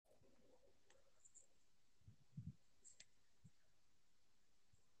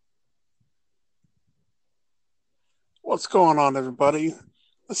What's going on, everybody?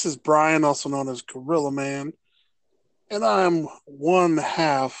 This is Brian, also known as Gorilla Man, and I'm one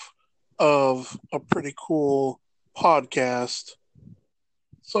half of a pretty cool podcast.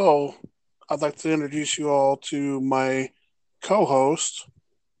 So, I'd like to introduce you all to my co host,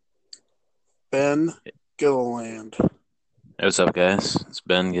 Ben Gilliland. Hey, what's up, guys? It's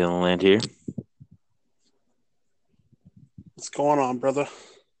Ben Gilliland here. What's going on, brother?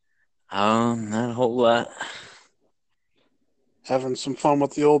 Not a whole lot. Having some fun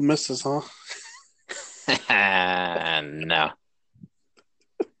with the old missus, huh? No.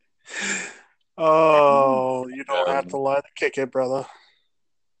 Oh, you don't have to Um, lie to kick it, brother.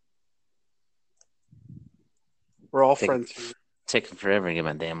 We're all take, friends here. taking forever to get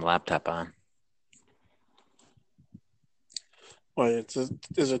my damn laptop on. Wait,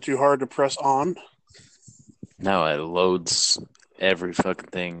 is it too hard to press on? No, it loads every fucking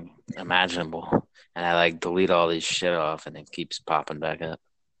thing imaginable. And I delete all these shit off and it keeps popping back up.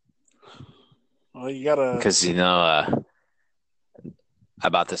 Well, you gotta. Because, I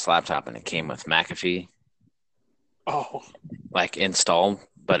bought this laptop and it came with McAfee, Oh, installed,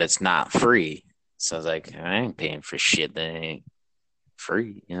 but it's not free. So I was like, I ain't paying for shit that ain't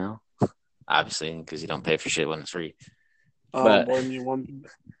free. Obviously, because you don't pay for shit when it's free. I don't But blame you one.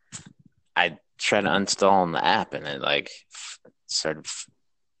 I tried to uninstall the app and it started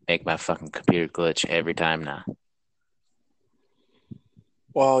make my fucking computer glitch every time now.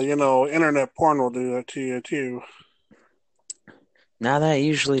 Well, internet porn will do that to you too. Now that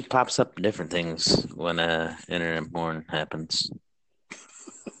usually pops up different things when internet porn happens.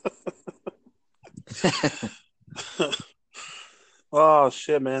 Oh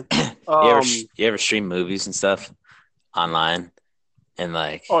shit, man. You ever Um. you ever stream movies and stuff online and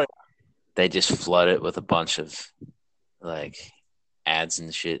Oh yeah. they just flood it with a bunch of like ads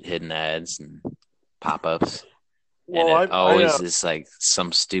and shit, hidden ads and pop-ups, and Well, it I always is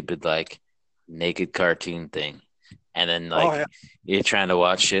some stupid naked cartoon thing. And then oh yeah. you're trying to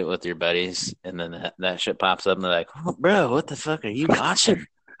watch shit with your buddies, and then that shit pops up, and they're like, oh, "Bro, what the fuck are you watching?"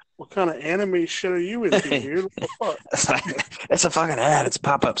 What kind of anime shit are you into, dude? What the fuck? It's a fucking ad. It's a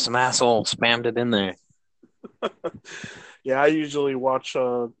pop up. Some asshole spammed it in there. Yeah, I usually watch.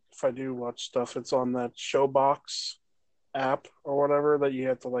 If I do watch stuff, it's on that Showbox app or whatever that you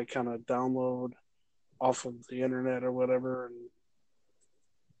have to kind of download off of the internet or whatever, and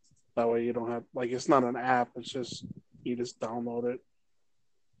that way you don't have it's not an app. It's just you just download it.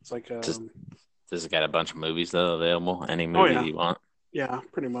 It's like Just This has got a bunch of movies though available. Any oh movie yeah, you want. yeah,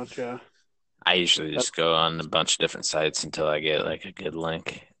 pretty much yeah. I usually just go on a bunch of different sites until I get a good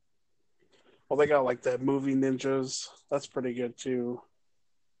link. Well, they got that movie ninjas. That's pretty good too.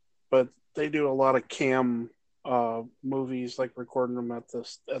 But they do a lot of cam movies, like recording them at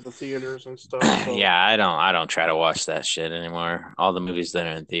the theaters and stuff. So Yeah, I don't try to watch that shit anymore. All the movies that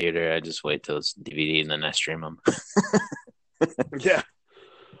are in theater, I just wait till it's DVD and then I stream them. yeah,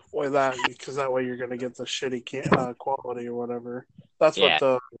 why that? Because that way you're gonna get the shitty quality or whatever. That's what Yeah,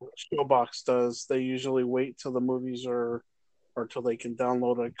 the Showbox does. They usually wait till the movies are or till they can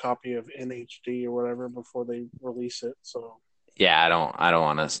download a copy of NHD or whatever before they release it. So yeah, I don't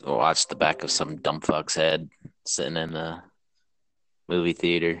want to watch the back of some dumb fuck's head sitting in the movie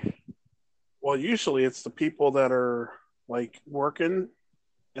theater. well, usually it's the people that are working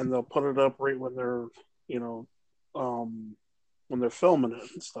and they'll put it up right when they're you know um, when they're filming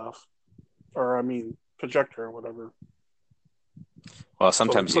it and stuff, or I mean projector or whatever. Well, So they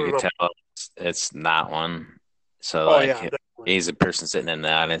sometimes you put it could up. tell it's not one. So Oh yeah, definitely. he's a person sitting in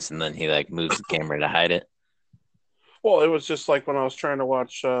the audience, and then he moves the camera to hide it. Well, it was just like when I was trying to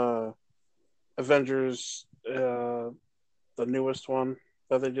watch Avengers, the newest one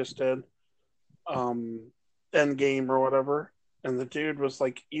that they just did, um, Endgame or whatever, and the dude was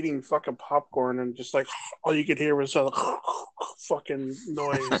eating fucking popcorn and just all you could hear was a fucking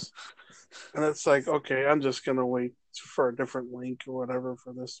noise. And it's okay, I'm just gonna wait for a different link or whatever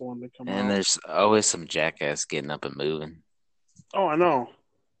for this one to come And out. there's always some jackass getting up and moving. Oh, I know.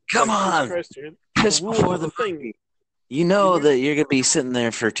 It's Come Jesus on, Christ, dude. The piss rules before of the the thing. movie. You You know do that you're gonna be sitting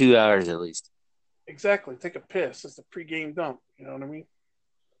there for 2 hours at least. exactly. Take a piss. It's the pregame dump. You know what I mean?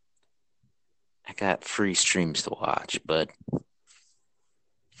 I got free streams to watch, but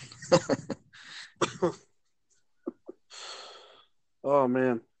Oh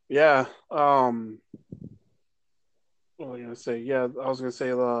man, yeah. What was I gonna say? Yeah, I was gonna say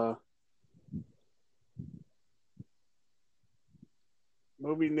the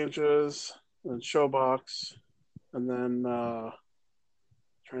movie ninjas and Showbox, and then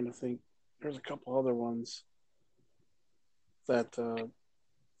trying to think. There's a couple other ones that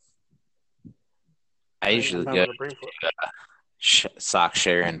usually I'm go having a brain fart. sock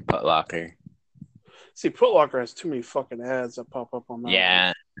share and Put Locker. See, Foot Locker has too many fucking ads that pop up on that one.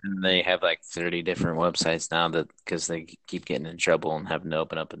 Yeah, and they have like 30 different websites now that because they keep getting in trouble and having to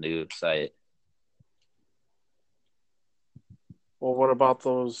open up a new site. Well, what about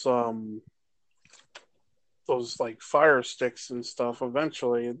those like fire sticks and stuff?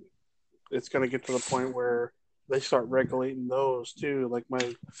 Eventually, it's going to get to the point where they start regulating those too. Like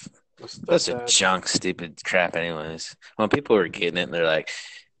my Those are stepdad. junk, stupid crap, anyways. When people were getting it, they're like,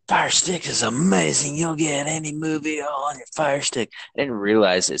 Fire Stick is amazing. You'll get any movie all on your Fire Stick. I didn't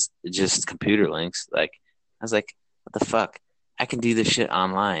realize it's just computer links. Like, I was like, what the fuck? I can do this shit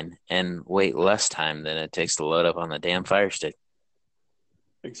online and wait less time than it takes to load up on the damn Fire Stick.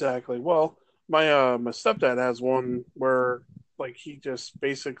 Exactly. Well, my stepdad has one where like he just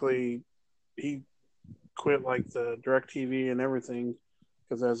basically he quit like the direct TV and everything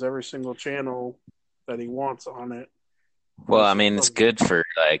because it has every single channel that he wants on it. Well, I Just mean, it's good for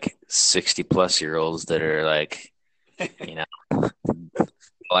like 60 plus year olds that are like, you know,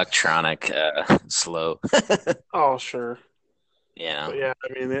 electronic, slow. oh sure, You know, but yeah,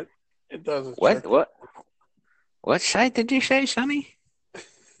 I mean it does a what, trick. what, what site did you say, Sonny?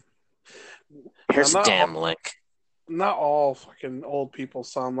 Now Here's a damn link. not all fucking old people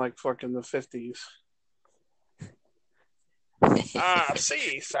sound like fucking the 50s. Ah,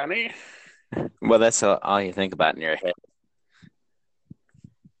 see, Sonny. Well, that's all you think about in your head.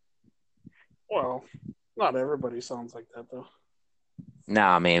 Well, not everybody sounds like that though. No,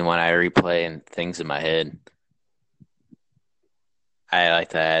 I mean, when I replay and things in my head, I like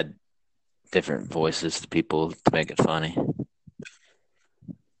to add different voices to people to make it funny.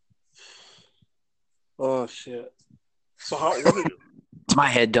 Oh shit. So how? What did? It's my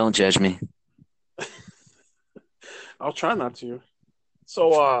head. Don't judge me. I'll try not to.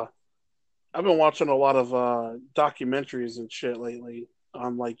 So I've been watching a lot of documentaries and shit lately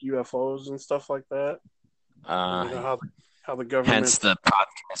on like UFOs and stuff like that. And Uh, you know how the hence government. the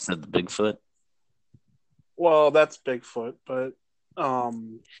podcast of the Bigfoot. Well, that's Bigfoot, but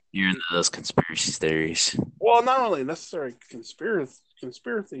um, You're into those conspiracy theories. well, not really necessarily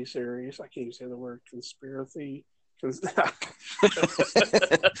conspiracy theories. I can't even say the word conspiracy.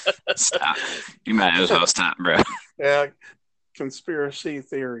 Stop. You might as well stop, bro. Yeah, conspiracy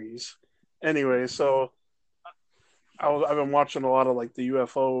theories. Anyway, so I've been watching a lot of like the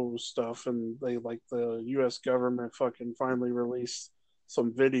UFO stuff, and they like the U.S. government fucking finally released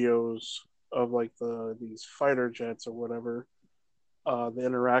some videos of like these fighter jets or whatever, the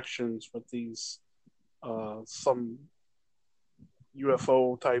interactions with these some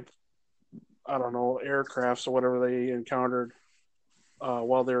UFO type, I don't know, aircrafts or whatever they encountered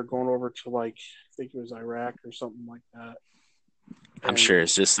while they were going over to like I think it was Iraq or something like that. I'm And sure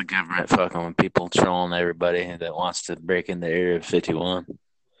it's just the government fucking with people, trolling everybody that wants to break into Area 51.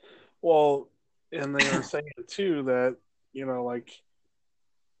 well, and they were saying too that like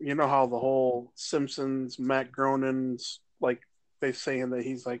how the whole Simpsons Matt Groening's like they saying that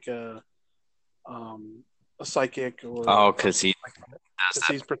he's like um a psychic Oh, or because he something like that does because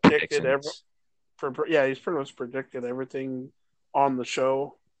that he's predicted predictions. yeah, he's pretty much predicted everything on the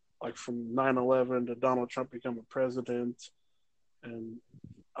show, like from 9/11 to Donald Trump becoming president and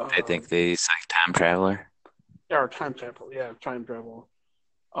I uh think that he's like time traveler. yeah, or time travel, yeah, time travel.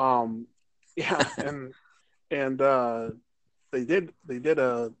 Um yeah, and they did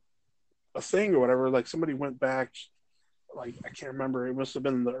a thing or whatever, like somebody went back, like I can't remember, it must have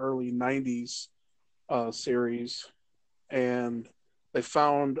been in the early 90s series, and they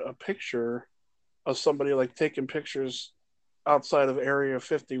found a picture of somebody like taking pictures outside of Area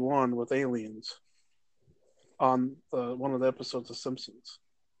 51 with aliens on one of the episodes of Simpsons.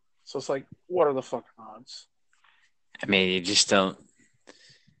 So it's like, what are the fucking odds? I mean,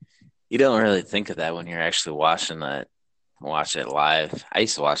 you don't really think of that when you're actually watch it live. I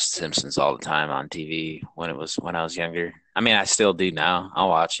used to watch The Simpsons all the time on TV when I was younger. I mean, I still do now. I'll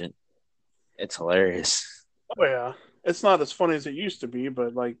watch it. It's hilarious. Oh yeah, it's not as funny as it used to be,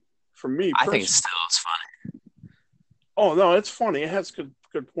 but like for me I think it's personally, still as funny. oh no, it's funny. It has good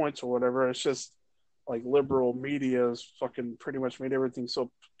points or whatever. It's just like liberal media has fucking pretty much made everything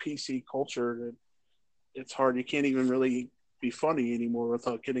so PC culture that it's hard. You can't even really be funny anymore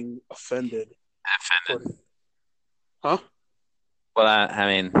without getting offended. For Offended. huh? Well, I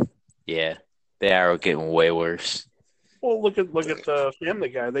mean, yeah, they are getting way worse. Well, look at the Family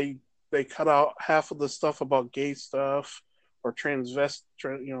Guy. They cut out half of the stuff about gay stuff or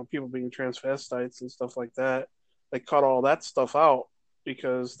people being transvestites and stuff like that. They cut all that stuff out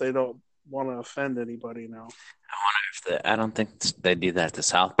because they don't want to offend anybody now. I don't think they do that to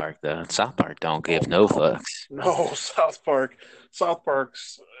South Park though. South Park don't Oh give no no, fucks. no, South Park. South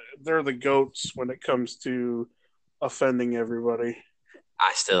Park's they're the goats when it comes to offending everybody.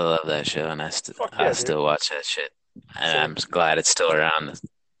 I still love that show, and Fuck I yeah, dude. still watch that shit, and Same, I'm glad it's still around.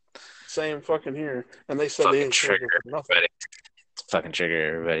 same fucking here. And they said they Fucking didn't change trigger it for nothing. everybody. Fucking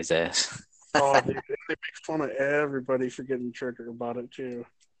trigger everybody's ass. Oh, dude, they make fun of everybody for getting triggered about it too.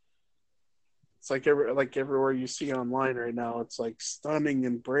 It's like everywhere you see online right now, it's like stunning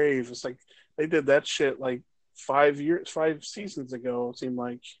and brave. It's like they did that shit like 5 seasons ago. It seemed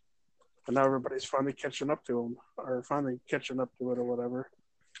like, and now everybody's finally catching up to them, or finally catching up to it, or whatever.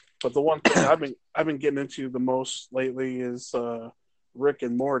 But the one thing I've been getting into the most lately is Rick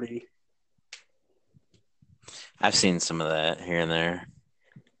and Morty. I've seen some of that here and there.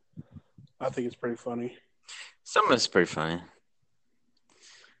 I think it's pretty funny. Some of it's pretty funny,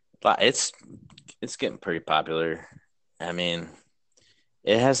 but it's getting pretty popular. I mean,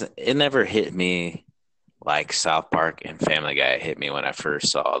 it never hit me like South Park and Family Guy hit me when I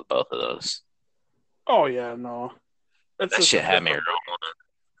first saw both of those. Oh yeah, no, it's That just a shit had me different.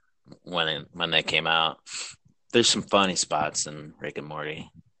 rolling when they came out. There's some funny spots in Rick and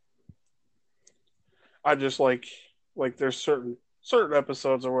Morty. I just like there's certain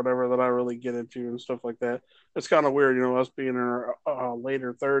episodes or whatever that I really get into and stuff like that. It's kind of weird, us being in our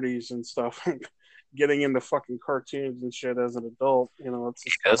later 30s and stuff, getting into fucking cartoons and shit as an adult. It's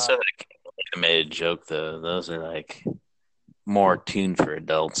just kind Those of. are like I made a joke though. Those are like more tuned for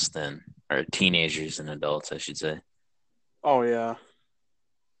adults than or teenagers and adults, I should say. Oh yeah,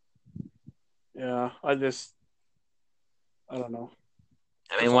 yeah. I don't know.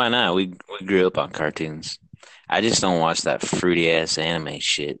 I There's mean, why not? We grew up on cartoons. I just don't watch that fruity ass anime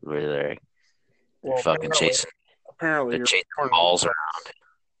shit where they're well fucking apparently they're your chasing porn balls sites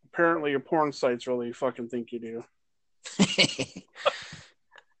apparently your porn sites really fucking think you do. around.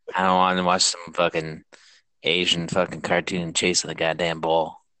 I don't want to watch some fucking Asian fucking cartoon chasing the goddamn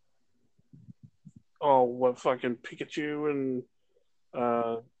ball. Oh, what fucking Pikachu and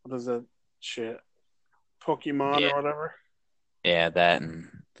what is that shit? Pokemon Yeah, or whatever. yeah, that and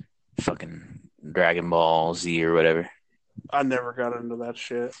fucking Dragon Ball Z or whatever. I never got into that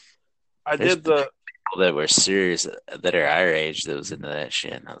shit. I There's did the people that were serious that are our age that was into that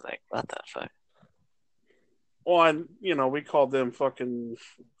shit, and I was like, what the fuck? well, we called them fucking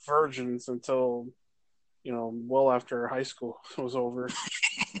virgins until well after high school was over.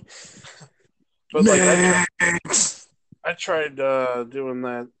 But like Nerds. I tried doing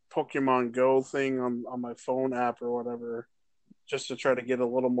that Pokemon Go thing on my phone app or whatever, just to try to get a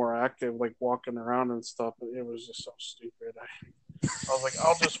little more active, like walking around and stuff. But it was just so stupid. I was like,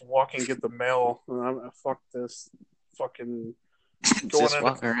 I'll just walk and get the mail. And fuck this, fucking going Just into.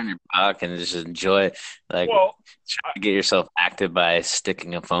 walk around your block and just enjoy it. Like, Well, try to get yourself active by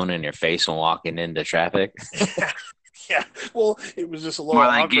sticking a phone in your face and walking into traffic. yeah, yeah. Well, it was just a little More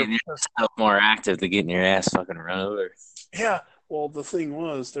like awkward getting because yourself more active than getting your ass fucking run over. yeah. Well, the thing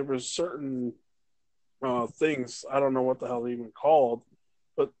was, there was certain things I don't know what the hell they even called,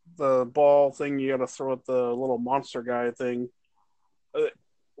 but the ball thing you got to throw at the little monster guy thing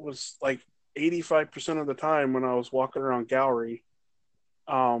was like 85% of the time when I was walking around gallery,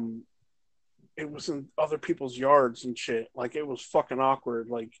 um, it was in other people's yards and shit. Like it was fucking awkward.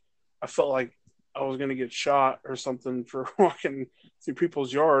 Like I felt like I was gonna get shot or something for walking through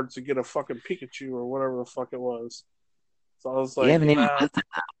people's yards to get a fucking Pikachu or whatever the fuck it was. So I was You like, haven't even nah, lived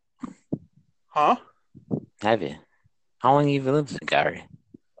it, huh? have you? How long have you lived in Gary?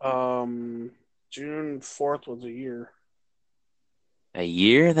 Um, June 4th was a year. A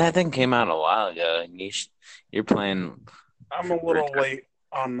year? That thing came out a while ago, and you're playing I'm a little late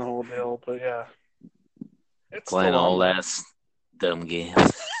on the whole deal, but yeah, it's playing still on old there. ass dumb games.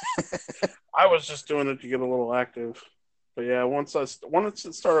 I was just doing it to get a little active. But yeah, once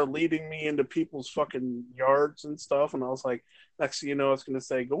it started leading me into people's fucking yards and stuff, and I was like, next thing you know, it's gonna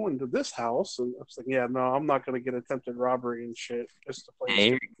say go into this house, and I was like, yeah, no, I'm not gonna get attempted robbery and shit just to play a Hey,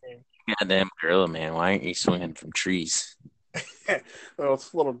 you're stupid game. a goddamn gorilla, man. Why aren't you swinging from trees? Well,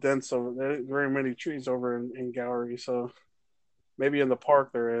 it's a little dense over there. Ain't very many trees over in Gallery, so maybe in the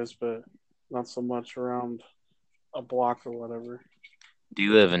park there is, but not so much around a block or whatever. Do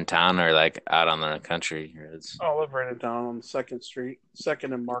you live in town or like out on the country? I live right in town on Second Street,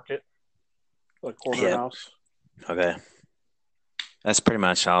 Second and Market, the corner Yep. house. Okay. That's pretty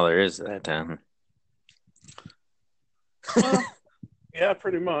much all there is to that town. Well, yeah,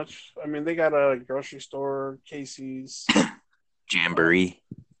 pretty much. I mean, they got a grocery store, Casey's. Jamboree.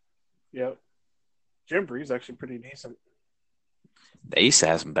 Yep. Jamboree's actually pretty decent. They used to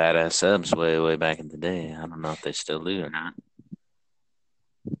have some badass subs way, way back in the day. I don't know if they still do or not.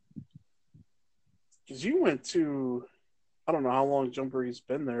 Because you went to, I don't know how long Jumboree's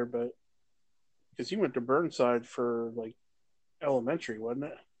been there, but because you went to Burnside for like elementary, wasn't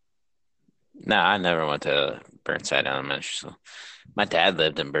it? No, I never went to Burnside Elementary School. My dad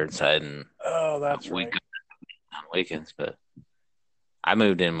lived in Burnside, and Oh, that's we right. go on weekends, but I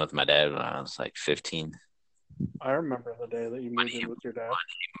moved in with my dad when I was like 15 I remember the day that you when moved in he with your dad.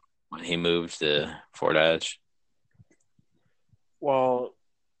 when he moved to Fort Dodge. Well,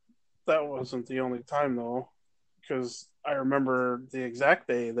 that wasn't the only time though, because I remember the exact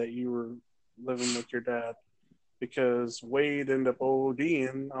day that you were living with your dad. Because Wade ended up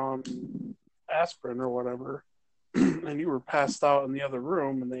ODing on aspirin or whatever, and you were passed out in the other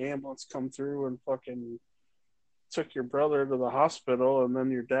room, and the ambulance come through and fucking took your brother to the hospital, and then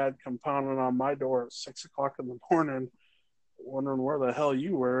your dad come pounding on my door at 6 o'clock in the morning, wondering where the hell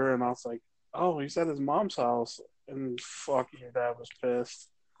you were, and I was like, "Oh, he's at his mom's house," and fuck, your dad was pissed.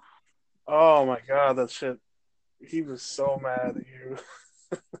 Oh my god, that shit. He was so mad at you.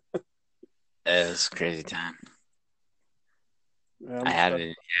 It was a crazy time. Yeah, I I'm had stuck. it.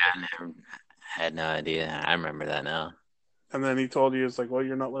 Yeah, I never had no idea. I remember that now. And then he told you, it's like, well,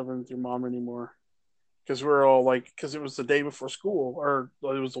 you're not living with your mom anymore. Because we're all like, because it was the day before school, or it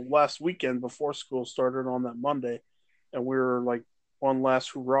was the last weekend before school started on that Monday, and we were like one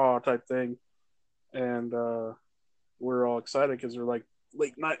last hurrah type thing, and we are all excited because they're like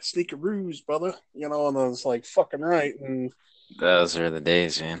late night sneakeroos, brother, and I was like, fucking right, and Those were the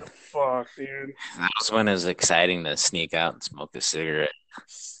days, man. fuck, dude, That was when it was exciting to sneak out and smoke a cigarette.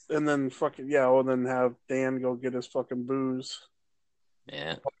 and then fucking yeah, well then have Dan go get his fucking booze.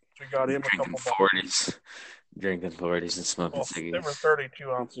 Yeah, We got him a drinking couple bottles. forties, drinking forties and smoking Well, they were ciggies.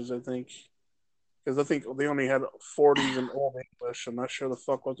 32 ounces, I think. Because I think they only had 40s in Old English, and I sure the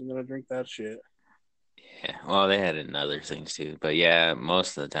fuck wasn't gonna drink that shit. Yeah, well, they had it in other things too, but yeah,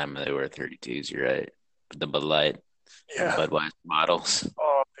 most of the time they were 32s. You're right. The Bud Light and the Yeah. Budweiser bottles.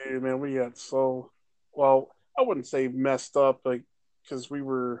 Oh, dude, man, we got so well. I wouldn't say messed up, like because we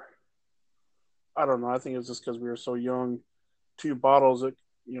were. I don't know. I think it's just because we were so young. Two bottles,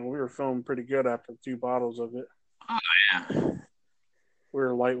 we were feeling pretty good after two bottles of it. Oh yeah, We were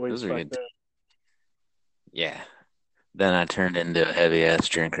those lightweights are back good. then. Yeah. Then I turned into a heavy ass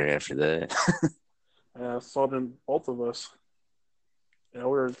drinker after that. So did both of us. Yeah, we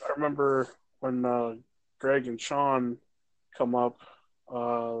were. I remember when Greg and Sean come up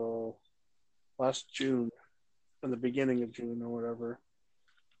uh, last June, in the beginning of June or whatever,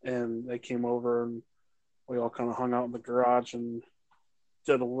 and they came over and we all kind of hung out in the garage and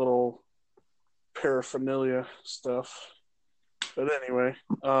did a little paraphernalia stuff. But anyway,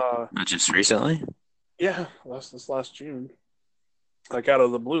 Not just recently. yeah, this last June. Like out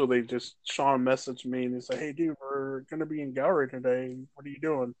of the blue, they just Sean messaged me and he said, "Hey, dude, we're gonna be in Gallery today. What are you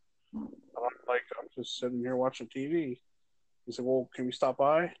doing?" And I'm like, "I'm just sitting here watching TV." He said, "Well, can we stop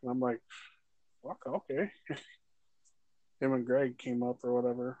by?" And I'm like, "Fuck, okay." Him and Greg came up or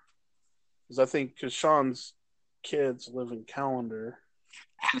whatever. Because I think because Sean's kids live in Callender.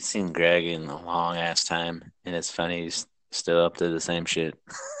 I haven't seen Greg in a long ass time, and it's funny he's still up to the same shit.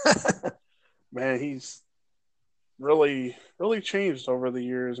 Man, he's really, really changed over the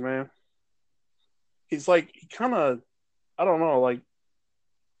years, man. He's like, he kind of, I don't know, like,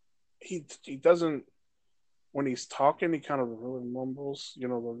 he doesn't, when he's talking, he kind of really mumbles,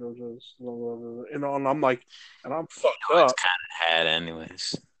 and I'm like, and I'm fucked It's up. kind of had,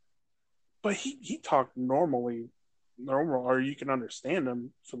 anyways. But he talked normally, normal, or you can understand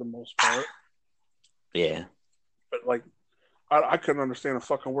him for the most part. Yeah. But like, I couldn't understand a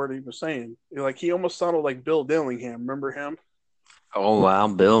fucking word he was saying. Like, he almost sounded like Bill Dillingham. Remember him? Oh wow,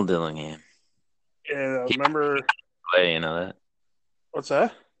 Bill Dillingham. And I He remember, passed away, you know that. what's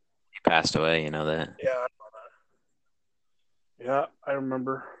that? He passed away, you know that. Yeah, yeah, I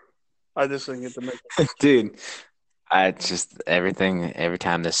remember. I just didn't get to make it. Dude, I just every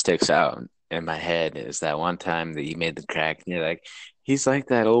time this sticks out in my head is that one time that you made the crack and you're like, he's like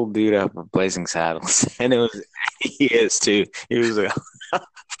that old dude up of Blazing Saddles. And it was he is too. He was a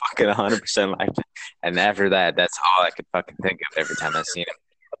fucking 100% like that. And after that, that's all I could fucking think of every time I seen him.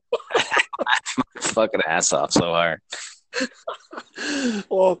 My fucking ass off so hard.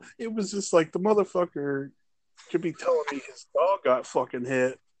 Well, it was just like the motherfucker could be telling me his dog got fucking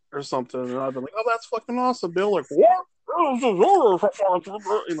hit or something, and I'd be like, "Oh, that's fucking awesome, Bill!" Like, what?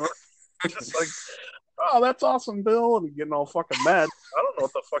 Just like, "Oh, that's awesome, Bill," and getting all fucking mad. I don't know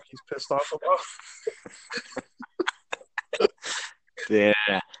what the fuck he's pissed off about. Yeah.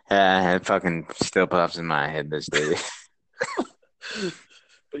 Yeah, it fucking still pops in my head this day.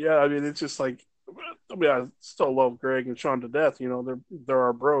 But yeah, I mean, it's just like, I mean, I still love Greg and Sean to death. You know, they're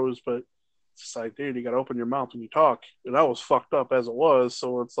our bros, but it's just like, dude, you got to open your mouth when you talk. And I was fucked up as it was,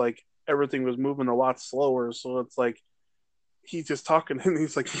 so it's like everything was moving a lot slower. So it's like he's just talking and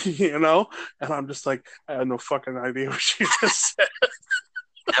he's like, and I'm just like, I have no fucking idea what you just said.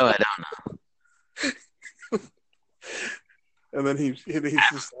 No, I don't. And then he's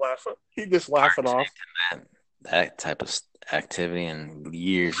just laughing. He just laugh it off. That that type of activity in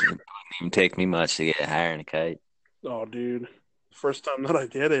years. It didn't even take me much to get higher than a kite. Oh, dude, first time that I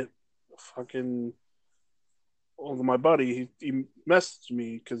did it, fucking. Well, my buddy, he messaged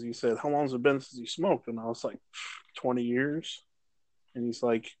me because he said, "How long's it been since you smoked?" And I was like, 20 years. And he's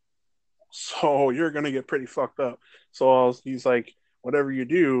like, "So you're gonna get pretty fucked up." He's like, "Whatever you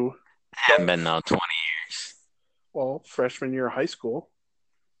do, I haven't don't." been no 20 years. Well, freshman year of high school.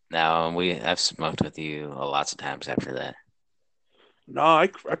 Now I've smoked with you lots of times after that. No, I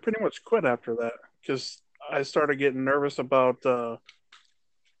pretty much quit after that because I started getting nervous about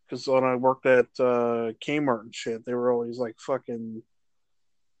because when I worked at Kmart and shit, they were always like fucking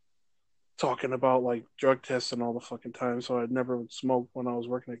talking about like drug tests and all the fucking time. So I'd never smoke when I was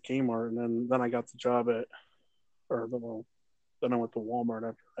working at Kmart, and then I got the job at or the well, then I went to Walmart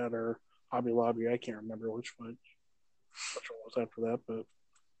after that or Hobby Lobby. I can't remember which one was after that, but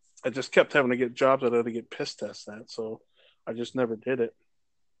I just kept having to get jobs that I had to get piss tests at, so I just never did it.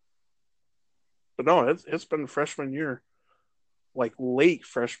 But no, it's been freshman year, like late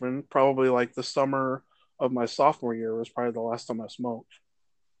freshman, probably like the summer of my sophomore year was probably the last time I smoked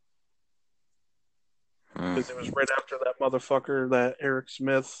Hmm. because it was right after that motherfucker, that Eric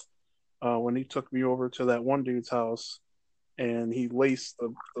Smith, when he took me over to that one dude's house and he laced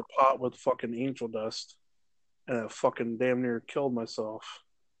the pot with fucking angel dust and I fucking damn near killed myself.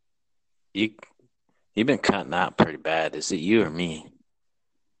 You you've been cutting out pretty bad. Is it you or me?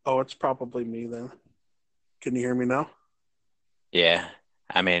 Oh, it's probably me then. Can you hear me now? Yeah.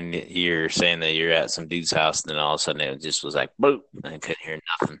 I mean, you're saying that you're at some dude's house, and then all of a sudden it just was like boop, and I couldn't hear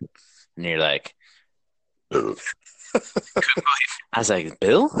nothing. And you're like, I was like,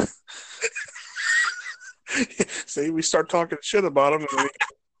 Bill? See, we start talking shit about him, and then he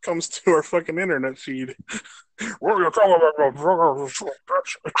comes to our fucking internet feed. What are you talking about?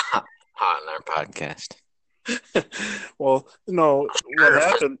 Hot, hot in our podcast. Well, no, what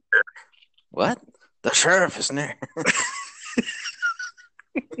happened? What? The sheriff is near.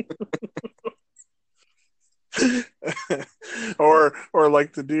 or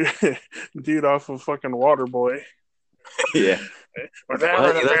like the dude off of fucking Waterboy. Yeah. We're What?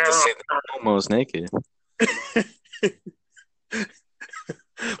 having You like to see them almost naked?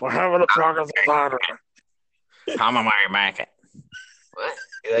 a progress ladder. I'm a Mary Market. What?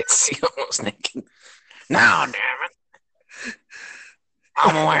 You like to see almost naked? No, damn it.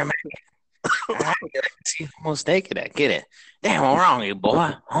 I'm a Mary Market. You like to see almost naked? I get it. Damn, what's wrong with you,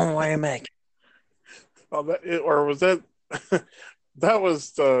 boy? I'm a Mary Market. Oh, or was that that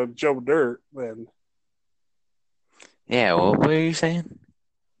was Joe Dirt then? Yeah, what were you saying?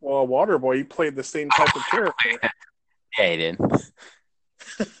 Well, Waterboy, he played the same type of character. Yeah, he did.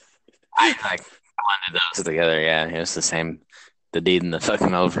 I like blended those together. Yeah, it was the same. The dude in the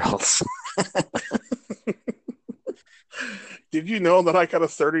fucking overalls. Did you know that I got a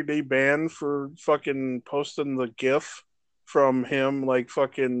 30-day ban for fucking posting the GIF from him like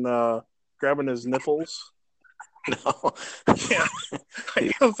fucking grabbing his nipples? No. Yeah,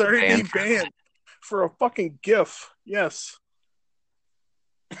 I got a 30-day ban for a fucking GIF. Yes,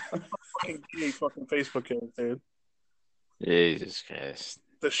 fucking gay fucking Facebook is, dude. Jesus Christ.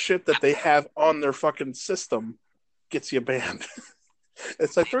 The shit that they have on their fucking system gets you banned.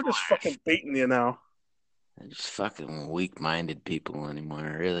 It's like they're just fucking baiting you now. They're just fucking weak-minded people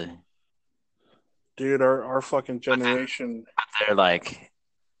anymore, really. Dude, our fucking generation. They're like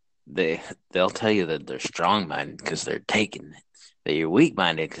they'll tell you that they're strong-minded because they're taking it. That you're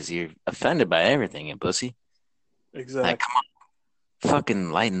weak-minded because you're offended by everything, you pussy. Like, Exactly. come on,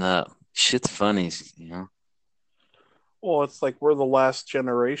 fucking lighten up. Shit's funny, you know. Well, it's like we're the last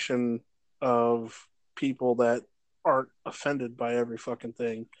generation of people that aren't offended by every fucking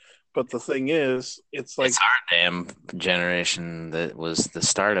thing. But the thing is, it's like, It's our damn generation that was the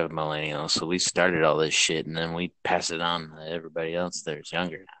start of millennials, so we started all this shit, and then we pass it on to everybody else that's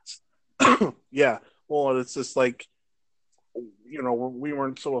younger than us. yeah. Well, it's just like, we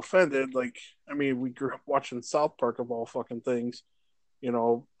weren't so offended. Like, I mean, we grew up watching South Park of all fucking things,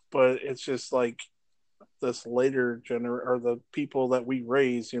 but it's just like this later or the people that we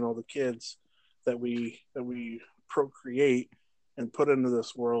raise, the kids that we procreate and put into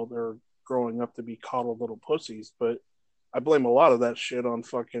this world are growing up to be coddled little pussies. But I blame a lot of that shit on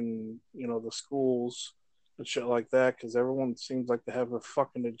fucking, the schools and shit like that, because everyone seems like they have a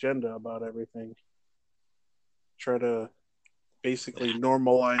fucking agenda about everything. Try to basically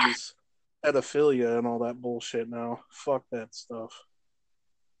normalize pedophilia and all that bullshit now. Fuck that stuff.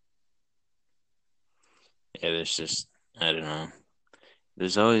 Yeah, there's just I don't know.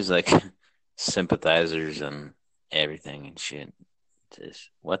 There's always like sympathizers and everything and shit. Just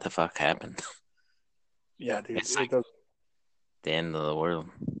what the fuck happened? Yeah, dude, It's it like does. the end of the world.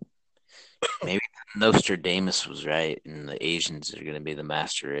 Maybe Nostradamus was right, and the Asians are gonna be the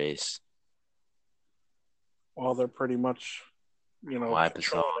master race. Well, they're pretty much, Wipe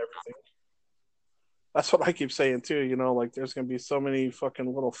us all. controlling everything. That's what I keep saying too. Like there's gonna be so many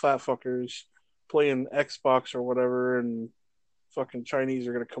fucking little fat fuckers playing Xbox or whatever, and fucking Chinese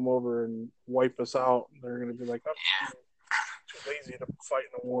are gonna come over and wipe us out. They're gonna be like, I'm too lazy to fight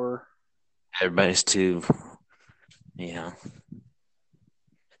in a war. Everybody's too, you know,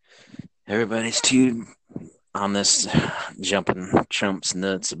 everybody's too on this jumping Trump's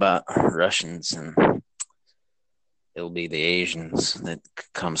nuts about Russians, and it'll be the Asians that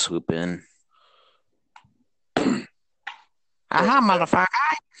come swoop in. Or Aha, the motherfucker!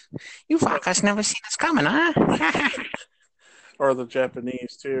 You or, fuckers never seen us coming, huh? or the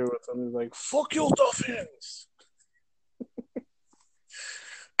Japanese too, with them like fuck your dolphins.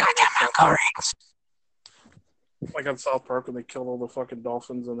 Goddamn Hungarians! Like on South Park when they killed all the fucking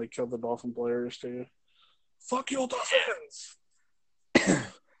dolphins and they killed the dolphin players too. Fuck your dolphins,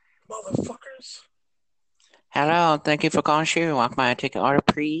 motherfuckers. Hello, thank you for calling Sure. Want my ticket order,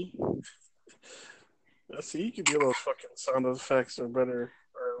 please? Yeah, see, you can do those fucking sound effects or better,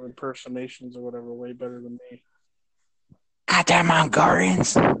 or impersonations or whatever, way better than me. Goddamn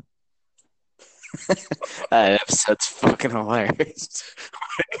Hungarians! That episode's fucking hilarious.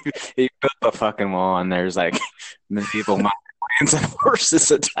 He built the fucking wall, and there's like medieval lions and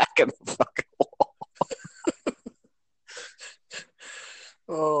horses attacking the fucking wall.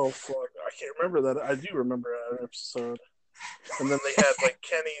 Oh fuck, I can't remember that. I do remember that episode. And then they had like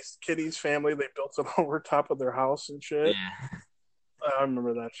Kitty's family. They built it over top of their house and shit. Yeah. I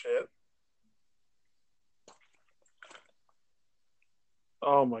remember that shit.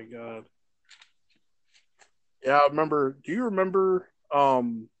 Oh my god. Yeah, I remember. Do you remember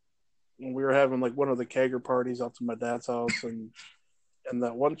when we were having like one of the kegger parties out to my dad's house, and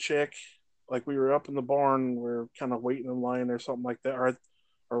that one chick, like we were up in the barn, we are kind of waiting in line or something like that, or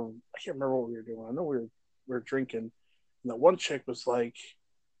I can't remember what we were doing. I know we were drinking, and that one chick was like,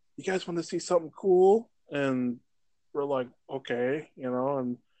 "You guys want to see something cool?" And we're like, "Okay,"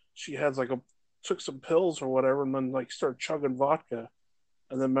 and she has like took some pills or whatever, and then like started chugging vodka,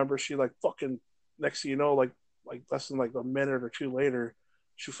 and then remember she like fucking next thing you know, like less than like a minute or two later,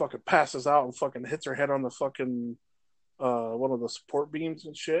 she fucking passes out and fucking hits her head on the fucking one of the support beams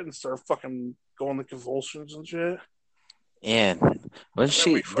and shit, and start fucking going to convulsions and shit. Yeah. And then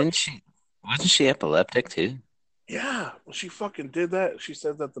we fucking Wasn't she epileptic too? yeah, when she fucking did that, she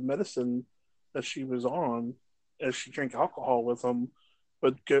said that the medicine that she was on, as she drank alcohol with them,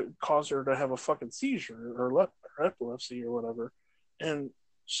 would cause her to have a fucking seizure or epilepsy or whatever. And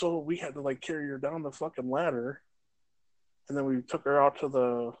so we had to like carry her down the fucking ladder, and then we took her out to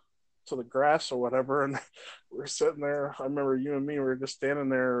the grass or whatever, and we were sitting there. I remember you and me were just standing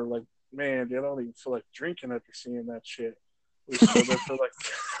there like, man, dude, I don't even feel like drinking after seeing that shit. We stood there for like,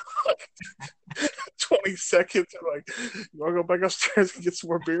 like 20 seconds and like, you want to go back upstairs and get some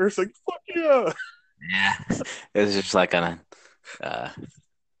more beers? Like, fuck yeah. Yeah. It was just like on a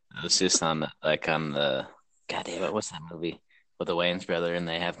it was just on the God damn it, what's that movie? With the Wayans brother and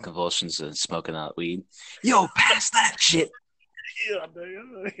they have convulsions and smoking out weed. Yo, pass that shit. Yeah,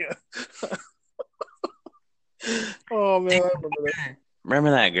 man. Yeah. Oh man, I remember that.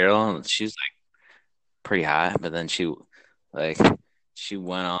 Remember that girl? She was like pretty hot, but then like she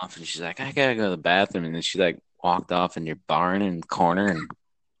went off and she's like, I gotta go to the bathroom, and then she like walked off in your barn in the corner and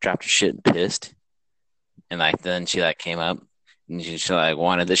dropped her shit and pissed. And like then she like came up and she like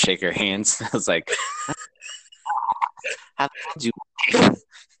wanted to shake her hands. I was like, how did you?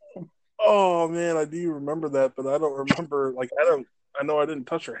 Oh man, I do remember that, but I don't remember. Like, I don't. I know I didn't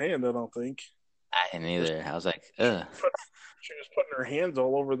touch her hand. I don't think. I didn't either. I was like, She ugh. she was putting her hands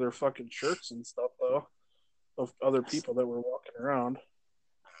all over their fucking shirts and stuff, though, of other people that were walking around.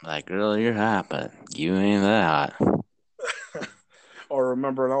 Like, girl, you're hot, but you ain't that hot. Or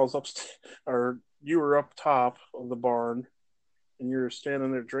remember when I was upstairs, or you were up top of the barn, and you were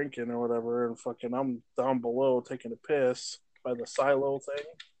standing there drinking or whatever, and fucking I'm down below taking a piss by the silo thing,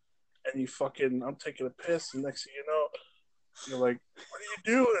 and I'm taking a piss, and next thing you know, You're like, what are you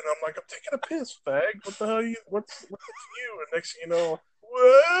doing? And I'm like, I'm taking a piss, fag. What the hell? What's with you? And next thing you know,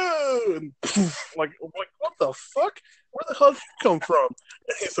 whoa, and poof, like, what the fuck? Where the hell did you come from?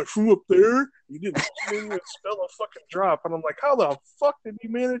 And he's like, from up there. You didn't even spell a fucking drop. And I'm like, how the fuck did you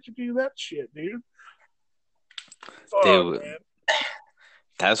manage to do that shit, dude? Fuck, Dude, man.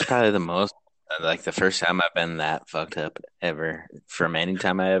 that was probably the most, like the first time I've been that fucked up ever. From any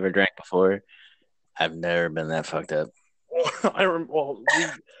time I ever drank before, I've never been that fucked up. Well,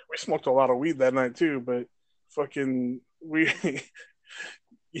 we smoked a lot of weed that night too, but fucking we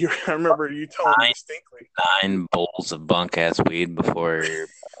I remember you telling me Nine, distinctly. 9 bowls of bunk ass weed before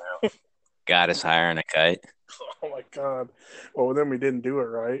got us higher on a kite. Oh my god. Well, then we didn't do it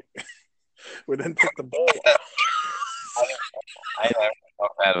right. We didn't take the bowl out. I never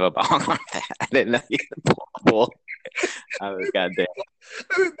smoked out of a bong like that. I didn't know you could pull a bowl. I was goddamn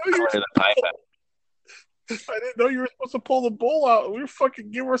I didn't know you were. clear the pipe out. I didn't know you were supposed to pull the bowl out. We were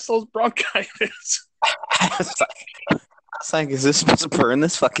fucking give ourselves bronchitis. I was like, is this supposed to burn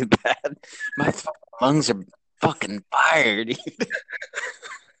this fucking bad? My fucking lungs are fucking fired.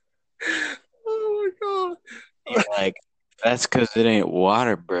 Oh my You're like, that's because it ain't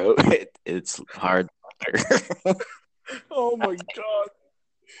water, bro. It's hard water. god. Oh my god.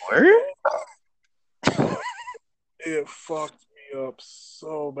 Word? It fucked me up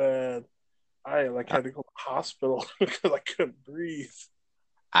so bad. I like had to go to the hospital because I couldn't breathe.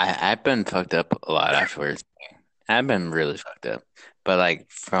 I've been fucked up a lot afterwards. I've been really fucked up. But like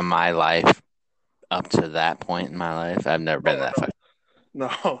from my life up to that point in my life, I've never been Oh that fucked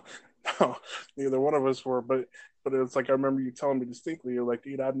no, no, neither one of us were. But it was like I remember you telling me distinctly. You're like,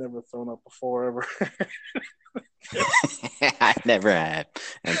 dude, I've never thrown up before ever. up. I never had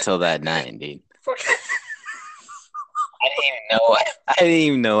until that night, dude. Fucking I didn't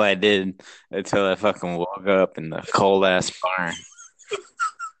even know I did until I fucking woke up in the cold ass barn.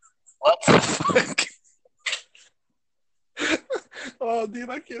 What the fuck? oh, dude,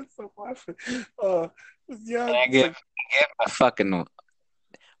 I can't stop laughing. Uh, yeah, And I it's like get my fucking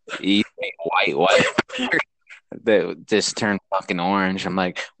white that just turned fucking orange. I'm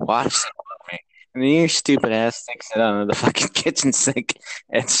like, watch this with me. And then your stupid ass sticks it under the fucking kitchen sink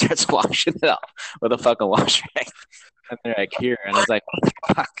and starts washing it off with a fucking wash rag. And they're like, here. And I was like, what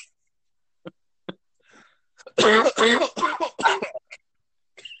the fuck? you're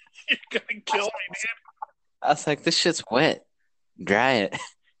gonna kill me, I was like, this shit's wet. Dry it.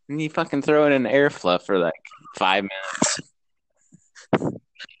 And you fucking throw it in air fluff for like 5 minutes.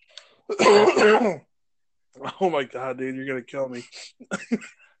 dude. Oh my god, dude, you're gonna kill me.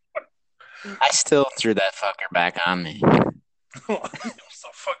 I still threw that fucker back on me. I'm so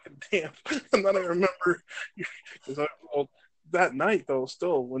fucking damp. And then I remember, well, that night though,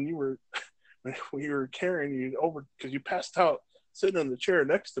 still when you were carrying you over because you passed out sitting in the chair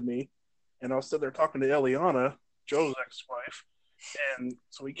next to me, and I was sitting there talking to Eliana, Joe's ex-wife, and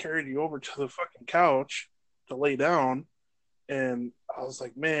so we carried you over to the fucking couch to lay down, and I was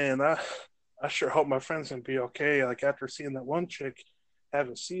like, man, I sure hope my friend's gonna be okay. Like after seeing that one chick have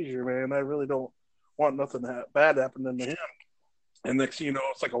a seizure, man, I really don't want nothing bad happening to him. And next thing you know,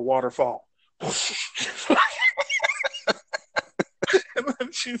 it's like a waterfall. And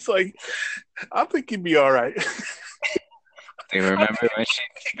then she's like, I think he'd be all right. Do you remember when she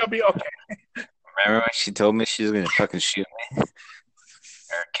He's gonna be okay. remember when she told me she was gonna fucking shoot me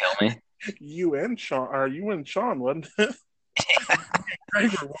or kill me? You and Sean, wasn't it? You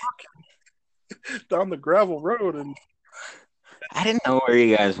guys were walking down the gravel road, and I didn't know where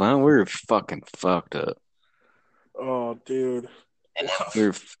you guys went. We were fucking fucked up. oh, dude, And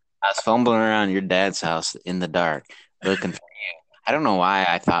then I was fumbling around your dad's house in the dark looking for you. I don't know why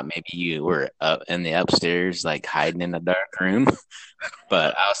I thought maybe you were up in the upstairs, like hiding in a dark room.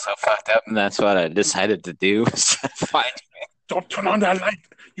 But I was so fucked up, and that's what I decided to do. Was to find don't turn on that light.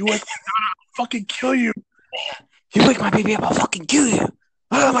 You wake me down, I'll fucking kill you. you. You wake my baby up, I'll fucking kill you.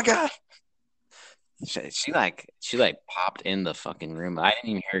 Oh my god! She popped in the fucking room. I didn't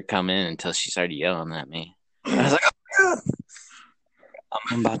even hear her come in until she started yelling at me. I was like, oh my god!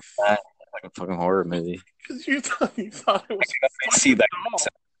 I'm about to die like a fucking horror movie. Because you thought it was I see that.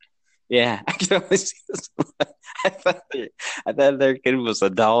 Yeah, I can only see this. I thought their kid was a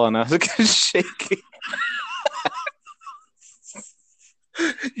doll, and I was gonna shake.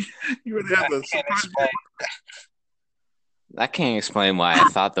 you would have a surprise. I can't explain why I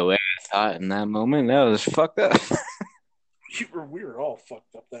thought the way I thought in that moment. That was fucked up. We were all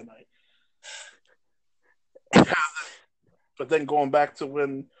fucked up that night. But then going back to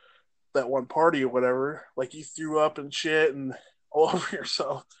when that one party or whatever, like you threw up and shit and all over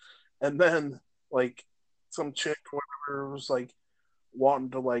yourself, and then like some chick or whatever was like wanting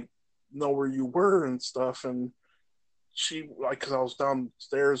to like know where you were and stuff, and she like because I was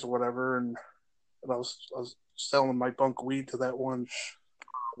downstairs or whatever, and I was selling my bunk weed to that one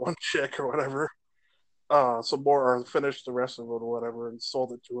chick or whatever. Some more or finished the rest of it or whatever and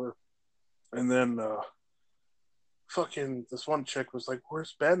sold it to her. And then fucking this one chick was like,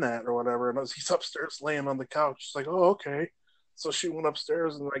 "Where's Ben at?" or whatever, and he's upstairs laying on the couch. She's like, "Oh, okay." So she went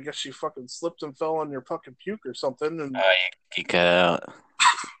upstairs and I guess she fucking slipped and fell on your fucking puke or something. And You cut out.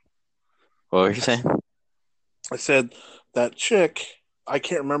 What were you saying? I said that chick, I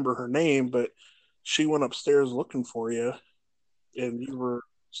can't remember her name, but she went upstairs looking for you, and you were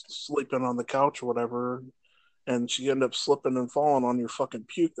sleeping on the couch or whatever, and she ended up slipping and falling on your fucking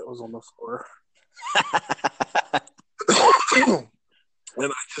puke that was on the floor.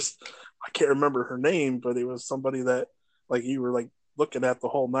 And I can't remember her name, but it was somebody that like you were like looking at the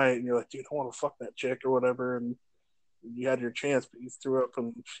whole night, and you're like, dude, I want to fuck that chick or whatever, and you had your chance, but you threw up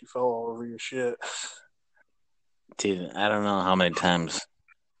and she fell all over your shit. Dude, I don't know how many times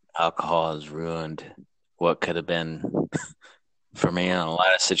alcohol has ruined what could have been for me in a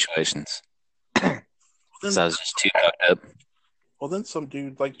lot of situations. Then, Because I was just too fucked up. well, then some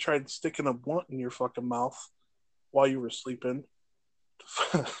dude like tried sticking a blunt in your fucking mouth while you were sleeping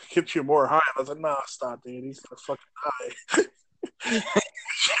to get you more high. And I was like, nah, stop, dude. He's gonna fucking die. You're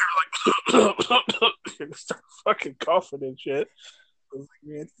like, you start fucking coughing and shit. I was like,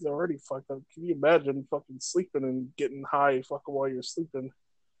 man, he's already fucked up. Can you imagine fucking sleeping and getting high fucking while you're sleeping?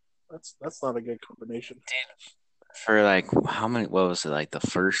 That's not a good combination. For like how many? What was it? Like the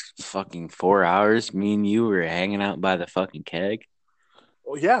first fucking 4 hours, me and you were hanging out by the fucking keg.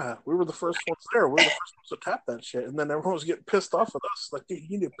 Well, yeah, we were the first ones there. We were the first ones to tap that shit, and then everyone was getting pissed off at us. Like, dude,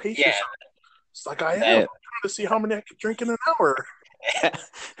 you need to pace Yeah, yourself. It's like I am. I'm that, trying to see how many I could drink in an hour.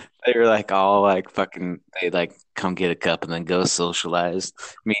 they were like all like fucking. They like come get a cup and then go socialize.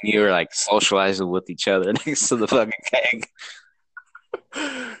 Me and you were like socializing with each other next to the fucking keg.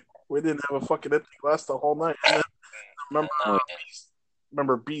 We didn't have a fucking empty glass the whole night. And then remember, No,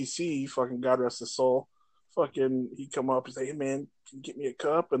 remember BC, fucking God rest his soul. Fucking, he come up and say, "Hey man, can you get me a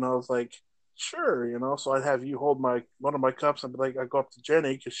cup?" And I was like, "Sure," you know. So I'd have you hold my one of my cups, and be like, I go up to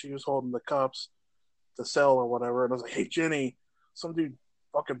Jenny because she was holding the cups to sell or whatever, and I was like, "Hey Jenny, some dude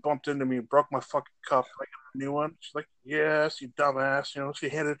fucking bumped into me and broke my fucking cup. Can I get a new one?" She's like, "Yes, you dumbass." You know, she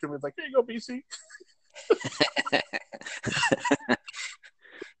handed it to me like, "Here you go, BC."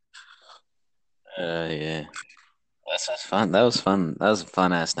 yeah. That was fun. That was fun. That was a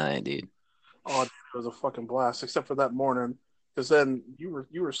fun ass night, dude. Oh, dude, it was a fucking blast, except for that morning, because then you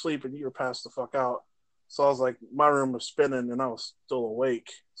were sleeping, you were passed the fuck out. So I was like, my room was spinning, and I was still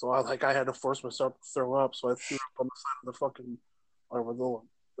awake. So I had to force myself to throw up. So I threw up on the side of the fucking whatever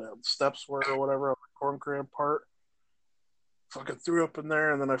the steps were or whatever on the corn crab part. Fucking threw up in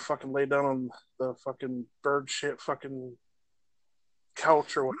there, and then I fucking laid down on the fucking bird shit fucking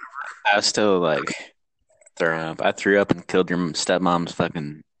couch or whatever. I was still like throwing up. I threw up and killed your stepmom's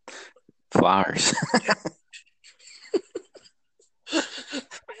fucking flowers. You're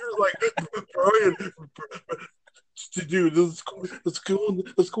like, Brian, dude, let's go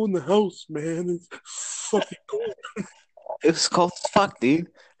in the house, man. It's fucking cold. It was cold as fuck, dude.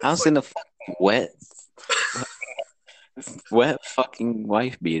 I It's was like in a fucking wet fucking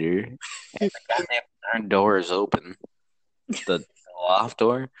wife beater. And the goddamn darn door is open. The loft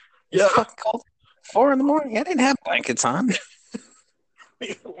door. It's yeah, fucking cold. 4 in the morning. I didn't have blankets on.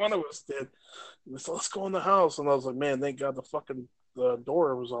 one of us did. So let's go in the house, and I was like, man, thank God the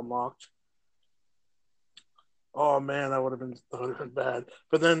door was unlocked. Oh man, that would have been bad.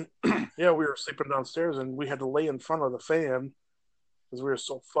 But then, yeah, we were sleeping downstairs, and we had to lay in front of the fan because we were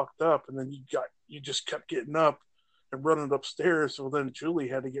so fucked up. And then you just kept getting up and running upstairs. So then Julie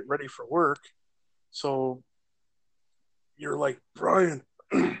had to get ready for work. So you're like, Brian,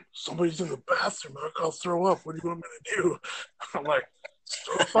 somebody's in the bathroom. I'll throw up. What do you want me to do? I'm like,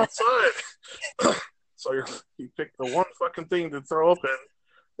 throw up outside. So you picked the one fucking thing to throw up in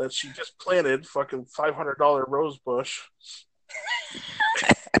that she just planted, fucking $500 rose bush.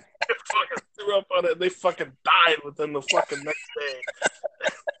 Fucking threw up on it. And they fucking died within the fucking next day.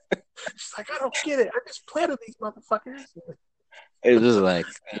 She's like, I don't get it. I just planted these motherfuckers. It was like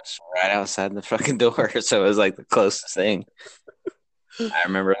just right outside the fucking door, so it was like the closest thing. I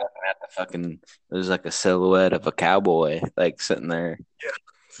remember looking at the fucking. It was like a silhouette of a cowboy, like sitting there Yeah.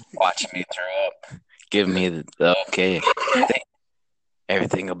 watching me throw up, giving me the okay.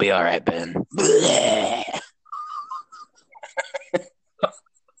 Everything will be all right, Ben.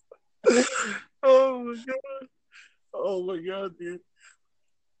 Oh my god. Oh my god, dude.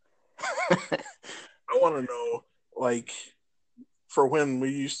 I want to know, like, for when we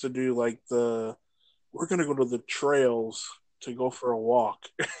used to do like we're gonna go to the trails to go for a walk.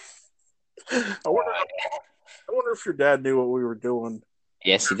 I wonder. I wonder if your dad knew what we were doing.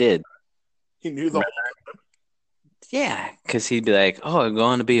 Yes, he did. He knew the whole. Yeah, because he'd be like, "Oh, I'm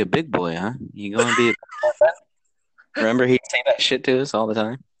going to be a big boy, huh? You going to be?" Remember, he'd say that shit to us all the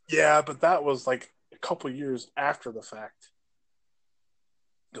time. Yeah, but that was like a couple years after the fact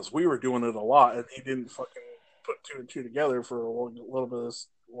because we were doing it a lot, and he didn't fucking put two and two together for little bit of this.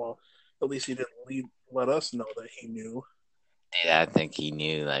 Well, at least he didn't let us know that he knew. Yeah, I think he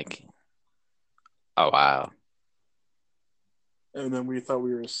knew. Like, oh wow, And then we thought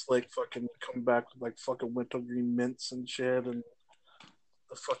we were slick, fucking coming back with like fucking wintergreen mints and shit, and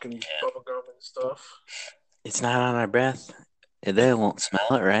the fucking bubble gum and stuff. it's not on our breath. They won't smell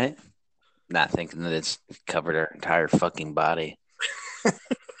it, right? Not thinking that it's covered our entire fucking body.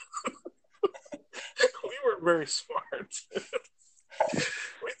 We were very smart.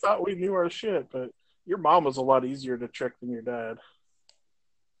 We thought we knew our shit, but your mom was a lot easier to trick than your dad.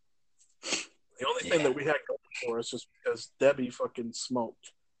 The only thing Yeah, that we had going for us is because Debbie fucking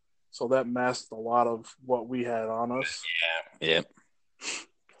smoked. So that masked a lot of what we had on us. yeah.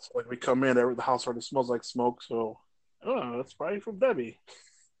 So like we come in, the house already smells like smoke. So, oh, that's probably from Debbie.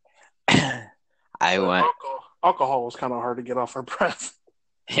 I But went alcohol was kind of hard to get off our breath.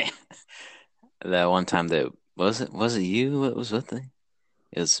 that one time that was it you? What was with me?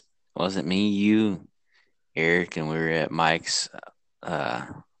 It wasn't me, you, Eric, and we were at Mike's uh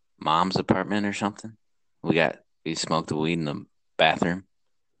mom's apartment or something. We smoked the weed in the bathroom.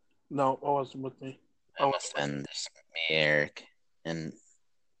 No, it wasn't with me. I That was must with have been just me, Eric, and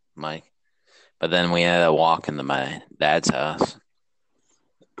Mike. But then we had a walk into my dad's house.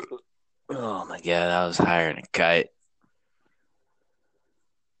 Oh my god, I was higher than a kite.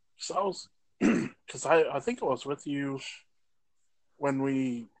 so I was because I think I was with you when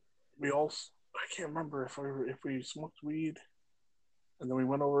we all I can't remember if we smoked weed and then we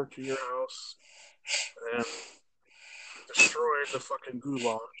went over to your house and destroyed the fucking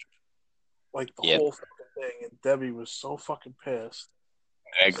goulash, like the Yep, whole fucking thing, and Debbie was so fucking pissed.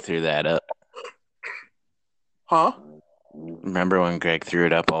 Greg So, threw that up. huh? Remember when Greg threw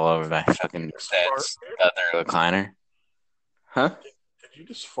it up all over my fucking Just fart, dad's dude? other recliner? Huh? Did you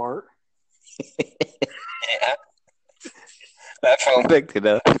just fart? Yeah, that phone picked it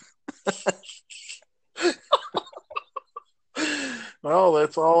up. Well,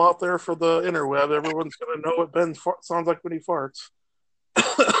 that's all out there for the interweb. Everyone's gonna know what sounds like when he farts.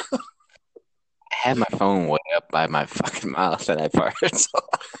 I had my phone way up by my fucking mouth and I farted.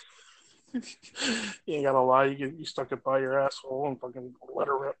 So You ain't gotta lie. You stuck it by your asshole and fucking let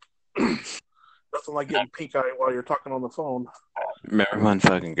her rip. Nothing like getting pink eye while you're talking on the phone. remember when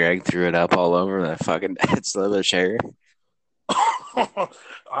fucking Greg threw it up all over the fucking dad's leather chair?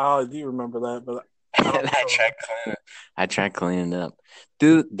 I do remember that, but I don't And remember. I tried cleaning it up.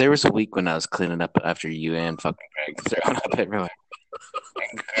 Dude, there was a week when I was cleaning up after you and fucking Greg throwing up everywhere.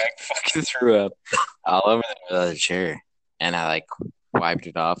 And Greg fucking threw up all over the other chair. And I like wiped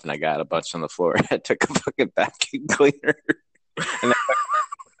it off and I got a bunch on the floor. I took a fucking vacuum cleaner and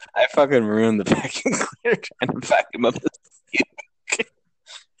I fucking ruined the vacuum cleaner trying to vacuum up this puke.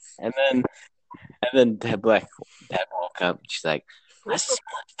 And then Dad woke up and she's like, I What the?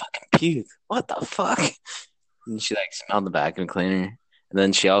 smell fucking puke. What the fuck? And she like smelled the vacuum cleaner. And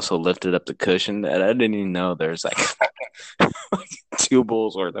then she also lifted up the cushion and I didn't even know there's like, like 2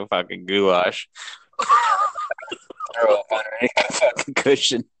 bowls worth of fucking goulash throw up underneath the fucking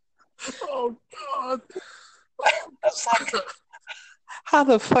cushion. Oh God! I was like, how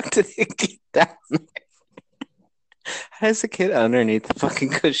the fuck did it get down there? How does it get underneath the fucking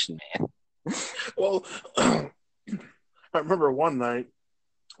cushion, man? Well, I remember one night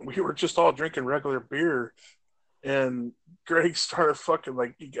we were just all drinking regular beer, and Greg started fucking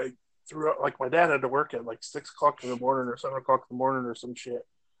like he threw out. Like my dad had to work at like 6 o'clock in the morning or 7 o'clock in the morning or some shit.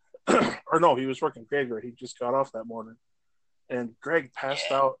 Or no, he was working graveyard. He just got off that morning, and Greg passed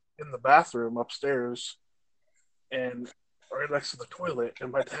Yeah. out in the bathroom upstairs, and right next to the toilet.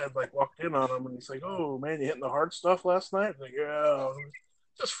 And my dad like walked in on him, and he's like, "Oh man, you hitting the hard stuff last night?" I'm like, yeah,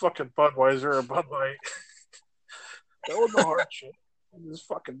 just fucking Budweiser or Bud Light. That was the hard shit. This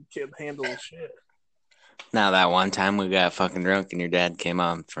fucking kid handles shit. Now that one time we got fucking drunk and your dad came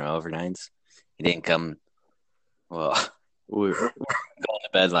on from overnights. He didn't come. Well, we were going to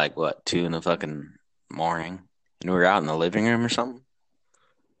bed like what 2 in the fucking morning, and we were out in the living room or something,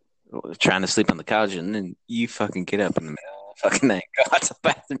 trying to sleep on the couch, and then you fucking get up in the middle of the fucking night, go out to the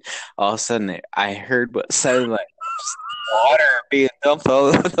bathroom. All of a sudden, I heard what sounded like water being dumped all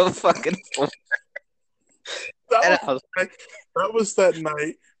over the fucking floor. That And was I was that was that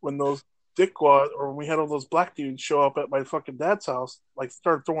night when those dickwads, or when we had all those black dudes show up at my fucking dad's house, like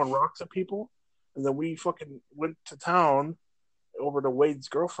started throwing rocks at people, and then we fucking went to town over to Wade's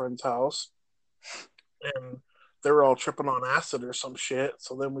girlfriend's house, and they were all tripping on acid or some shit.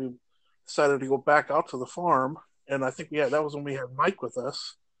 So then we decided to go back out to the farm, and I think that was when we had Mike with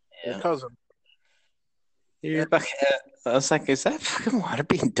us, your yeah. cousin. You're And fucking, I was like, is that fucking water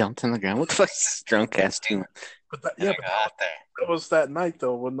being dumped on the ground? What the fuck is this drunk ass doing? but that, And yeah, I but go out there. that was that night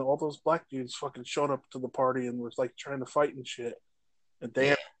though when all those black dudes fucking showed up to the party and was like trying to fight and shit. And Dan Yeah.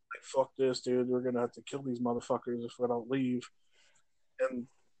 like, fuck this, dude. We're gonna have to kill these motherfuckers if we don't leave. And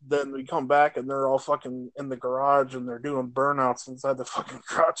then we come back and they're all fucking in the garage and they're doing burnouts inside the fucking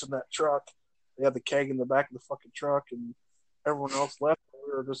garage in that truck. They had the keg in the back of the fucking truck and everyone else left.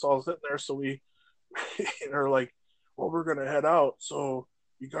 We were just all sitting there, so we are like, well, we're gonna head out. So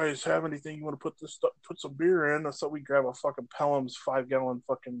you guys have anything you want to put some beer in? So we grab a fucking Pelham's 5 gallon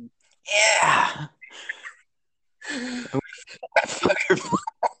fucking Yeah.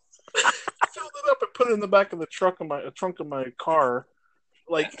 filled it up and put it in the back of the trunk of my car.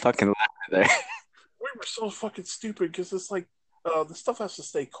 Like Fucking laugh there. we were so fucking stupid because it's like the stuff has to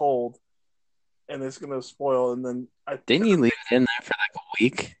stay cold and it's gonna spoil. And then Didn't you leave it in there for like a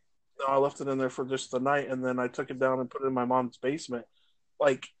week? no, I left it in there for just the night, and then I took it down and put it in my mom's basement.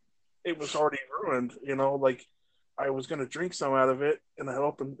 Like it was already ruined, you know. Like I was gonna drink some out of it, and I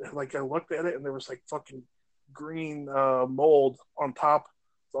looked at it, and there was like fucking green mold on top.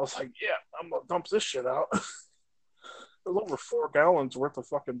 So I was like, yeah, I'm gonna dump this shit out. It was over 4 gallons worth of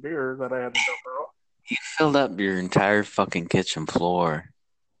fucking beer that I had to dump out. You filled up your entire fucking kitchen floor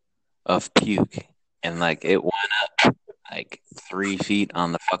of puke, and like it went up like 3 feet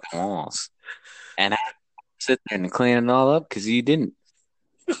on the fucking walls. And I had to sit there and clean it all up because you didn't.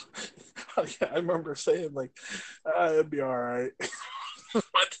 Yeah, I remember saying like, it'd be all right.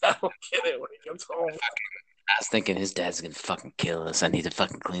 My dad will get it when he gets home. I was thinking his dad's gonna fucking kill us. I need to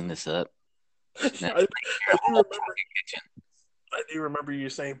fucking clean this up. And I, I do remember. kitchen. I do remember you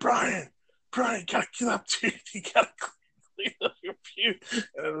saying, Brian, you gotta get up, dude. You gotta clean up your puke.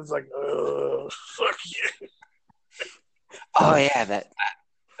 And it was like, oh, fuck you. Oh yeah, that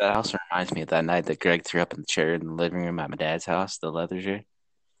also reminds me of that night that Greg threw up in the chair in the living room at my dad's house, the leather chair.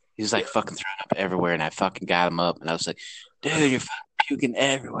 He was like fucking throwing up everywhere, and I fucking got him up, and I was like, "Dude, you're fucking puking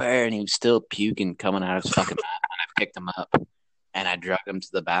everywhere," and he was still puking coming out of his fucking mouth. And I picked him up, and I dragged him to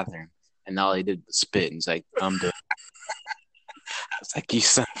the bathroom, and all he did was spit. And he's like, "I'm done." I was like, "You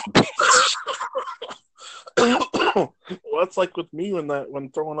son of a bitch!" Well, that's like with me when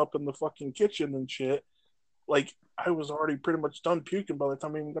throwing up in the fucking kitchen and shit. Like I was already pretty much done puking by the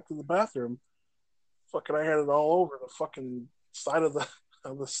time I even got to the bathroom. Fucking, I had it all over the fucking side of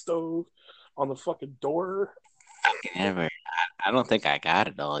the stove, on the fucking door. Everywhere. I don't think I got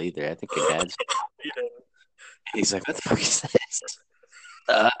it all either. I think your dad's. Yeah. He's like, "What the fuck is this?"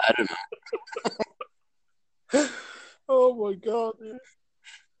 I don't know. Oh my god, dude.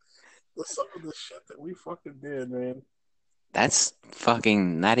 Some of the shit that we fucking did, man. That's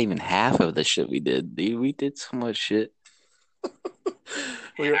fucking not even half of the shit we did, dude. We did so much shit.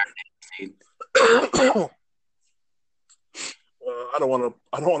 We, I don't want to.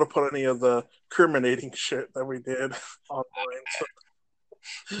 I don't want to put any of the criminating shit that we did online.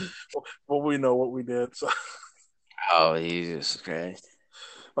 So, well, we know what we did. So, Oh, Jesus Christ.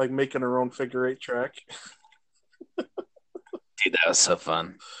 like making our own figure-8 track. Dude, that was so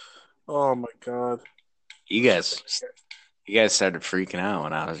fun. Oh my god. You guys You guys started freaking out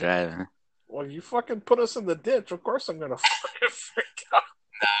when I was driving. Well, you fucking put us in the ditch. Of course, I'm gonna fucking freak out.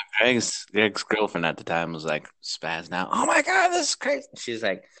 Greg's girlfriend at the time was like spazzing out. Oh my god, this is crazy. She's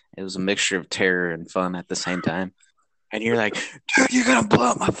like, it was a mixture of terror and fun at the same time. And you're like, dude, you're gonna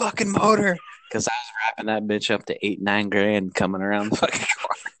blow up my fucking motor. Because I was wrapping that bitch up to 8-9 grand coming around the fucking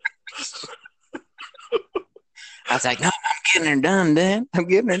corner. I was like, no, I'm getting her done, Dad. I'm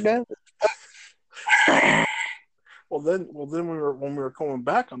getting her done. Well, then when we were coming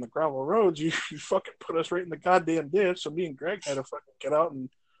back on the gravel roads, you fucking put us right in the goddamn ditch. So me and Greg had to fucking get out and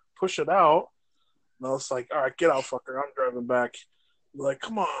push it out. And I was like, all right, get out, fucker. I'm driving back. You're like,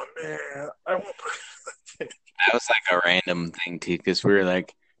 come on, man. I won't put it in the ditch. That was like a random thing too, because we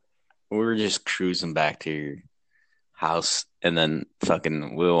were just cruising back to your house, and then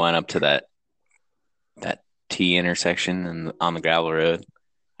fucking we went up to that T intersection and on the gravel road,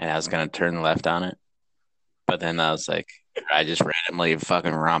 and I was gonna turn left on it, but then I was like, I just randomly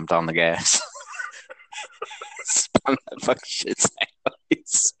fucking romped on the gas, spun that fucking shit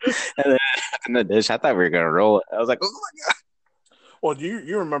sideways, and then in the ditch. I thought we were gonna roll it. I was like, oh my god. Well, do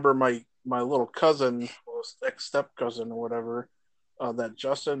you remember my little cousin ex step cousin or whatever. That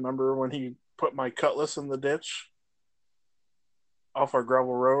Justin, remember when he put my Cutlass in the ditch off our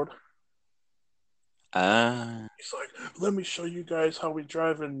gravel road? Uh, He's like, let me show you guys how we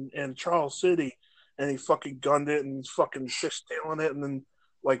drive in Charles City. And he fucking gunned it and he's fucking fishtailing it. And then,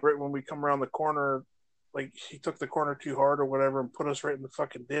 like, right when we come around the corner, like, he took the corner too hard or whatever and put us right in the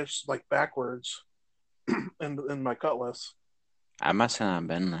fucking ditch, like, backwards in my Cutlass. I must have not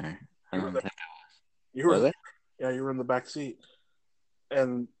been there. I You were don't there. think You was were, it? yeah, you were in the back seat.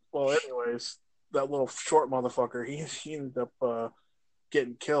 And, well, anyways, that little short motherfucker, he ended up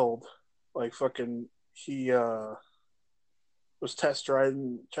getting killed. Like, fucking, he, was test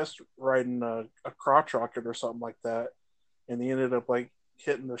riding a crotch rocket or something like that, and he ended up like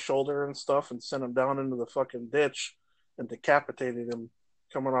hitting the shoulder and stuff and sent him down into the fucking ditch and decapitated him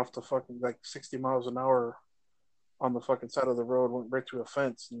coming off the fucking like 60 miles an hour on the fucking side of the road, went right to a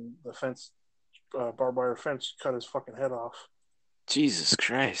fence, and the fence, barbed wire fence, cut his fucking head off. Jesus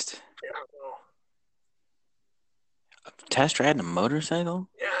Christ! Yeah, Test riding a motorcycle?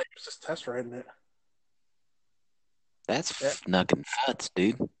 yeah, he was just test riding it. That's Yeah, fucking nuts,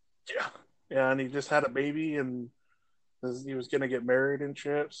 dude. yeah, yeah, and he just had a baby, and he was gonna get married and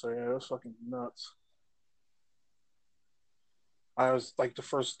shit. So yeah, it was fucking nuts. I was like, the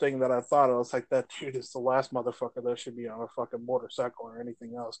first thing that I thought, I was like, that dude is the last motherfucker that should be on a fucking motorcycle or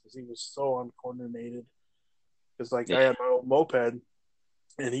anything else, because he was so uncoordinated. Because like, Yeah. I had my old moped,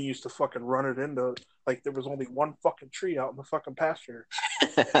 and he used to fucking run it into, like, there was only one fucking tree out in the fucking pasture.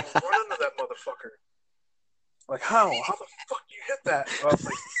 Run into that motherfucker. Like, how the fuck do you hit that? And I was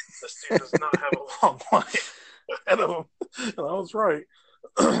like, this dude does not have a long life ahead of him. And I was right.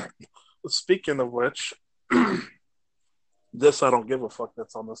 Speaking of which, this I don't give a fuck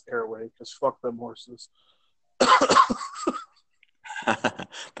that's on this airway, because fuck them horses. The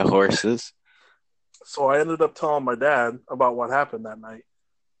horses. So I ended up telling my dad about what happened that night.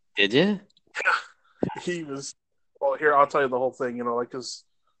 Did you? He was, well, here, I'll tell you the whole thing, like, because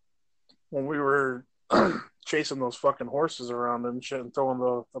when we were chasing those fucking horses around and shit and throwing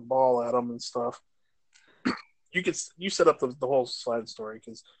the ball at them and stuff, you set up the whole side story,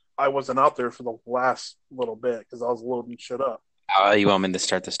 because I wasn't out there for the last little bit because I was loading shit up. Oh, you want me to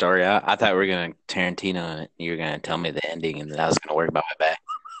start the story out? I thought we were gonna Tarantino it. You were gonna tell me the ending, and then I was gonna worry about my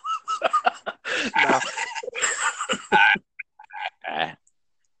Nah, back.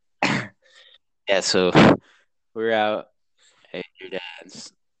 Yeah, so we were out at your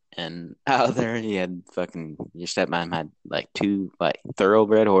dad's, and out there he had fucking your stepmom had like two like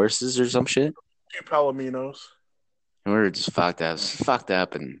thoroughbred horses or some shit, two palominos. and we were just fucked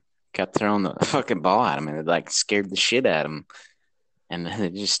up, and kept throwing the fucking ball at him, and it like scared the shit out of him, and then they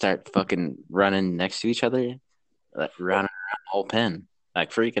just start fucking running next to each other, like running around the whole pen,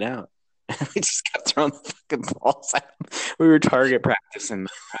 like freaking out. We just kept throwing the fucking balls at him. We were target practicing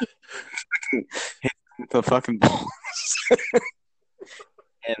the fucking balls.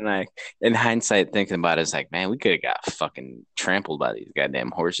 And like in hindsight, thinking about it, it's like, man, we could have got fucking trampled by these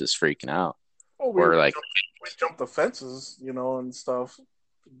goddamn horses freaking out. Well, Or like we jumped the fences, and stuff.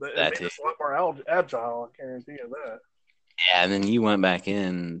 It that made too. us a lot more agile. I guarantee you that. Yeah, and then you went back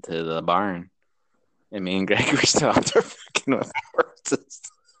into the barn, and me and Greg were still out there fucking with horses.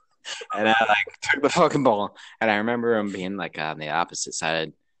 And I like took the fucking ball, and I remember him being like on the opposite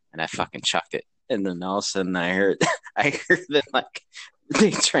side, and I fucking chucked it. And then all of a sudden, I heard them like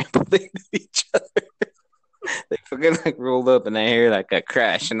they trampled into each other. They fucking like rolled up, and I hear like a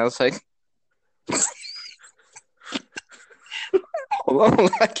crash, and I was like, "Hold on,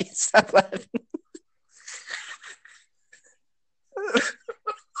 I can't stop laughing."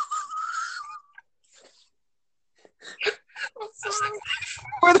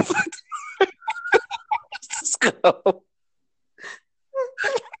 Where the fuck did this go?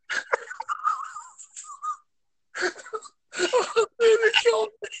 It killed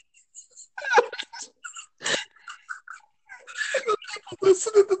me.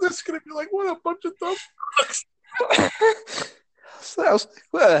 Listening to this, gonna be like, what a bunch of dumb fucks. So I was like,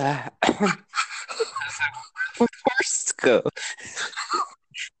 "What? Where the horses go?"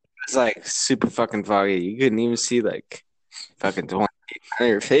 It's like super fucking foggy. You couldn't even see like fucking 20 feet on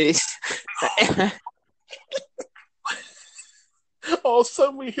your face. All of a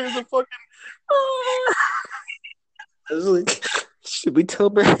sudden, we hear the fucking. I was like, should we tell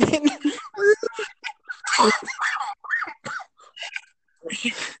Brian?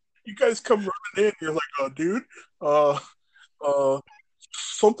 You guys come running in. You're like, oh, dude, uh,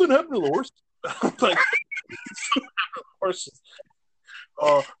 something happened to the horse. Like, horses.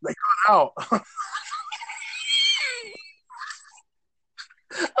 They got out. How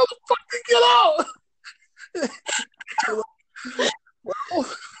the fuck did they get out?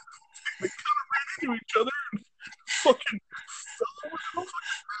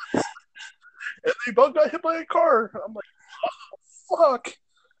 they both got hit by a car. I'm like, fuck.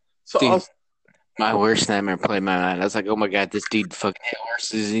 So I Dude, was, my worst nightmare played in my mind. I was like, oh my god, this dude fucking hit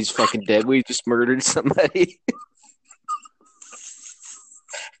horses. He's fucking dead. We just murdered somebody.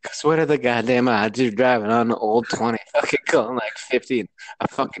 Because what are the goddamn odds you're driving on the old 20, fucking going like 50, and a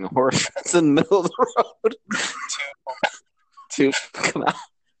fucking horse runs in the middle of the road? Come on.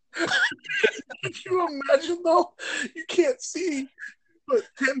 can you imagine though? You can't see but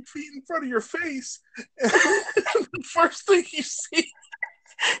 10 feet in front of your face. And the first thing you see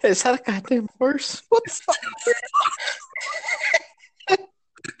Is that a goddamn horse? What the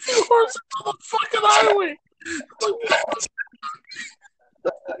two horses on the fucking highway.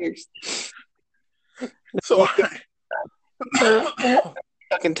 So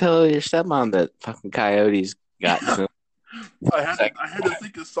fucking tell your stepmom that fucking coyotes got to him. I had to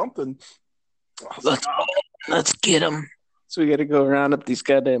think of something. I was like, Let's, let's get him. So we got to go round up these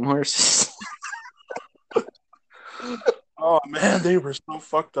goddamn horses. oh man, they were so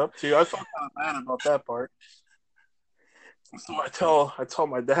fucked up too. I felt kind of bad about that part. So I tell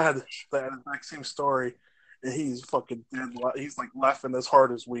my dad that exact same story, and he's fucking dead. He's like laughing as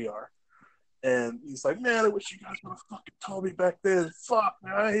hard as we are, and he's like, "Man, I wish you guys would have fucking told me back then. Fuck,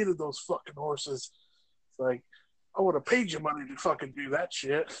 man, I hated those fucking horses. It's like I would have paid you money to fucking do that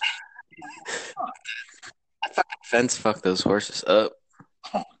shit." Fence fucked those horses up.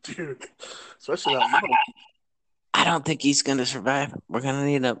 Oh, dude, especially that little. I don't think he's gonna survive. We're gonna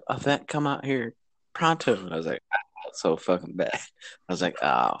need a vet come out here pronto. And I was like, I felt so fucking bad. I was like,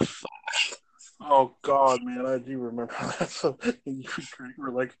 oh fuck. Oh god, man, I do remember that. So you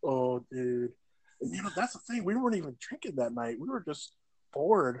were like, "Oh, dude," and that's the thing. We weren't even drinking that night. We were just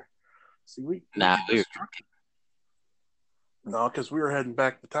bored. See, we Nah, could just drink. No, because we were heading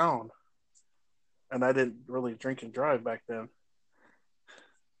back to town, and I didn't really drink and drive back then.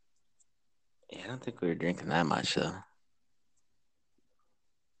 yeah, I don't think we were drinking that much though.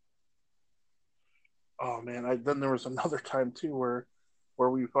 Oh man, then there was another time too where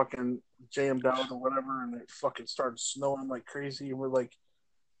we fucking jammed out or whatever, and it fucking started snowing like crazy, and we're like,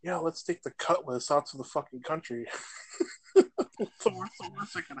 "Yeah, let's take the Cutlass out to the fucking country." What's the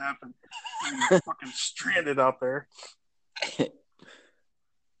worst that can happen? You're fucking stranded out there.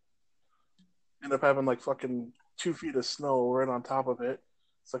 End up having like fucking 2 feet of snow right on top of it.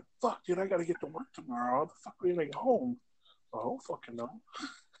 It's like, fuck, dude, I gotta get to work tomorrow. How the fuck are we gonna get home? I don't fucking know.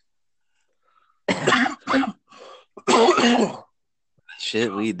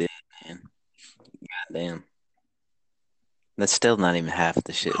 Shit we did, man. Goddamn. That's still not even half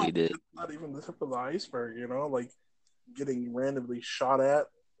the shit we did. Not even the tip of the iceberg, you know, like getting randomly shot at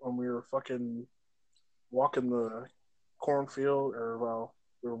when we were fucking walking the cornfield, or well,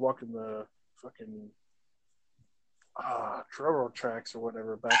 we were walking the fucking railroad tracks or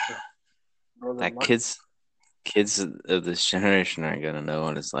whatever back to northern That lights. kids of this generation aren't gonna know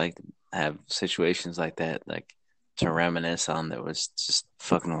what it's like to have situations like that, like to reminisce on. That was just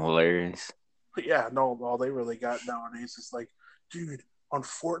fucking hilarious. But yeah, no, all they really got nowadays is like, dude, on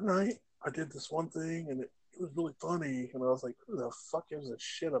Fortnite, I did this one thing and it was really funny. And I was like, who the fuck gives a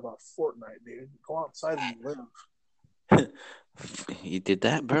shit about Fortnite, dude? Go outside and live. You did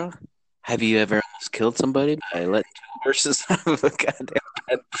that, bro? Have you ever almost killed somebody by letting two horses out of a goddamn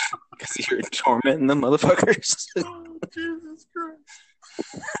bed because you're tormenting the motherfuckers? Oh, Jesus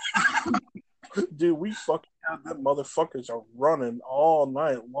Christ. Dude, we fucking had them motherfuckers are running all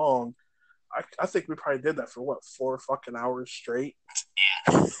night long. I think we probably did that for what, 4 fucking hours straight?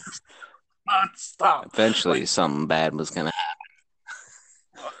 Non-stop. Eventually, Like, something bad was gonna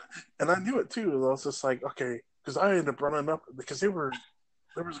and I knew it too. I was just like, okay, because I ended up running up because there was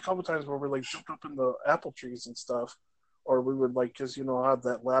a couple times where we like jumped up in the apple trees and stuff, or we would like just have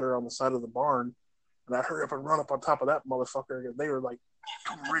that ladder on the side of the barn, and I'd hurry up and run up on top of that motherfucker, and they were like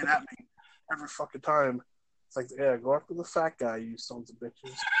coming right at me every fucking time. It's like, yeah, go after the fat guy, you sons of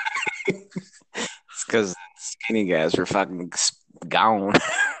bitches. It's because skinny guys were fucking gone.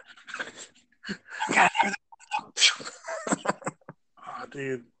 Oh,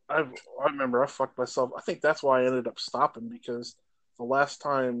 dude, I remember I fucked myself. I think that's why I ended up stopping, because the last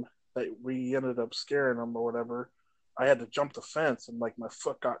time that we ended up scaring them or whatever, I had to jump the fence and like my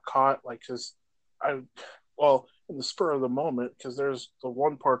foot got caught, like because I, well, in the spur of the moment, because there's the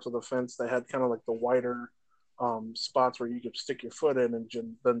one part of the fence that had kind of like the wider spots where you could stick your foot in and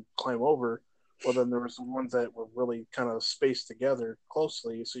then climb over. Well, then there was the ones that were really kind of spaced together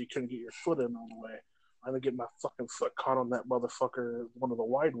closely, so you couldn't get your foot in all the way. I had to get my fucking foot caught on that motherfucker, one of the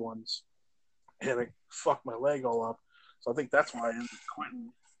wide ones, and it fucked my leg all up. So I think that's why I ended up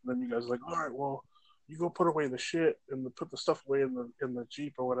quitting. And then you guys were like, all right, well, you go put away the shit and put the stuff away in the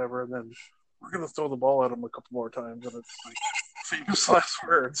Jeep or whatever, and then we're gonna throw the ball at him a couple more times, and it's like famous last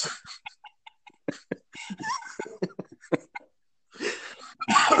words.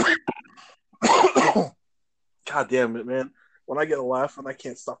 God damn it, man. When I get a laugh and I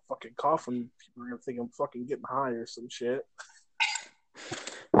can't stop fucking coughing, people are gonna think I'm fucking getting high or some shit.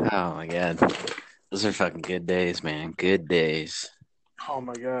 Oh my god. Those are fucking good days, man. Good days. Oh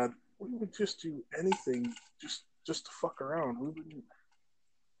my god. We would just do anything just to fuck around. We wouldn't.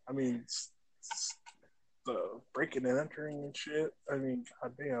 I mean, the breaking and entering and shit. I mean,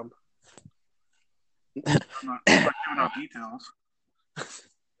 god damn. I'm not giving out details.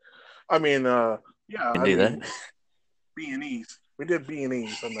 I mean, yeah. Can I do that. mean, B&Es. We did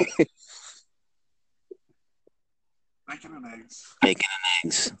B&Es on that. Bacon and eggs. Bacon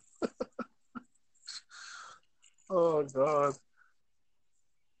and eggs. Oh god.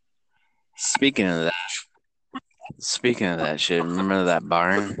 Speaking of that shit, remember that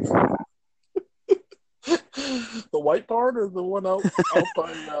barn? The white barn or the one out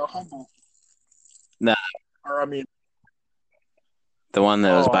by Humboldt? No, Or I mean, the one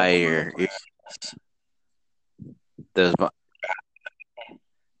that was oh, I by love that your place. those,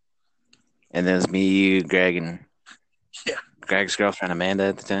 and then it was me, you, Greg, and Yeah. Greg's girlfriend Amanda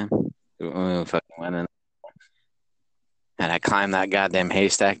at the time. We fucking went in, and I climbed that goddamn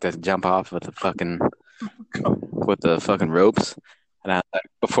haystack to jump off with the fucking ropes. And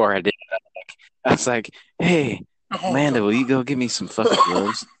before I did, I was like, "Hey, Oh Amanda, god. will you go give me some fucking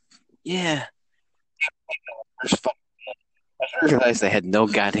gloves?" Yeah. I realized they had no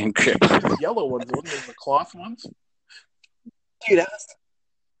goddamn grip. The yellow ones, wasn't it? The cloth ones. Dude,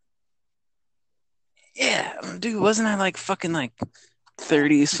 dude, wasn't I like fucking like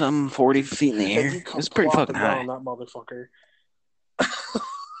 30 some 40 feet in the air? And you It come was pretty fucking plopping down high. on that motherfucker.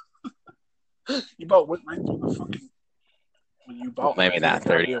 You about went right through the fucking. Well, you about Maybe went through not the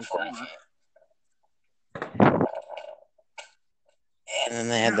 30 or goddamn 40 floor. And then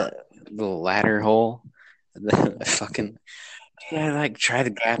they had the little ladder hole. The fucking I like tried to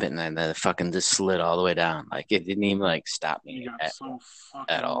grab it and then the fucking just slid all the way down. Like it didn't even like stop me You got so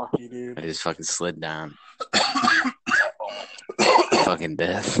at fucking all. lucky, I dude. just fucking slid down. Fucking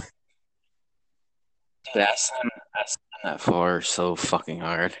death. That's that floor so fucking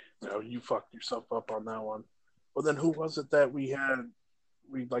hard. No, you fucked yourself up on that one. Well, then who was it that we had?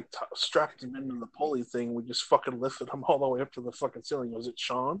 We like strapped him into the pulley thing. We just fucking lifted him all the way up to the fucking ceiling. Was it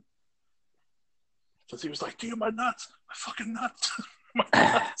Sean? Because he was like, "Dude, my nuts, my fucking nuts, my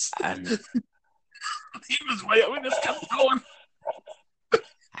nuts." He was way up. We just kept going.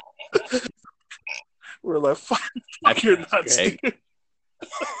 We're like, "Fuck your nuts, Greg. dude."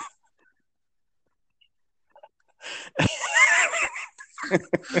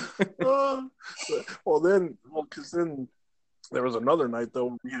 Because then there was another night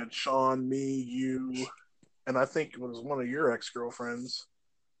though. We had Sean, me, you, and I think it was one of your ex girlfriends.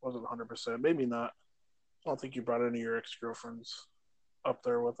 Wasn't 100%, maybe not. I don't think you brought any of your ex girlfriends up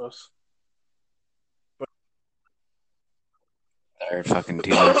there with us. But They're fucking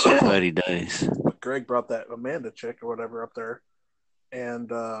too much fuddy duddies. Greg brought that Amanda chick or whatever up there, and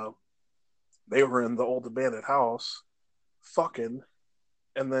they were in the old abandoned house, fucking,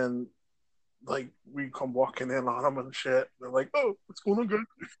 and then like we come walking in on them and shit. They're like, "Oh, what's going on, good?"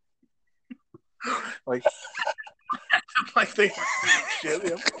 like, like they were doing shit.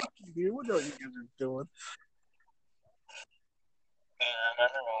 Yeah, fuck you, dude. What know what you guys are doing? I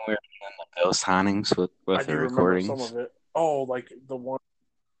remember when we were doing the ghost hauntings with the recordings. Remember some of it. Oh, like the one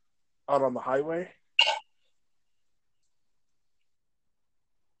out on the highway.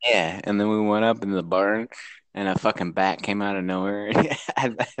 Yeah, and then we went up in the barn, and a fucking bat came out of nowhere. I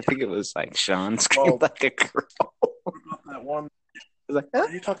think it was like Sean screamed like a girl. What about that one? Like, Are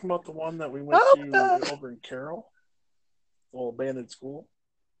you talking about the one that we went to over in Carroll? The old abandoned school?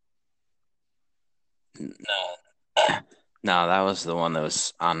 No. No, that was the one that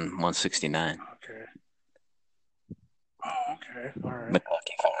was on 169. Okay. Oh, okay. All right.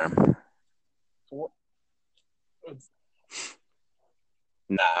 McLucky Farm. So what?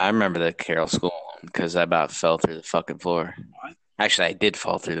 Nah, I remember the Carroll School because I about fell through the fucking floor. Actually, I did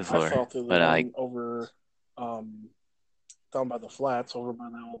fall through the floor. I fell through the one over down by the flats, over by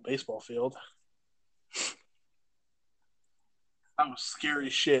that old baseball field. That was scary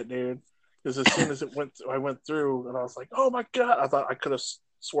shit, dude. Because as soon as I went through, and I was like, "Oh my god!" I thought I could have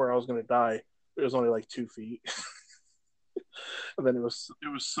swore I was gonna die. It was only like 2 feet, and then it was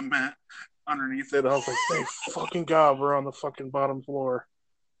cement underneath it. And I was like, "Thank fucking god, we're on the fucking bottom floor."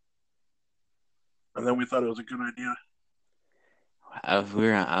 And then we thought it was a good idea. I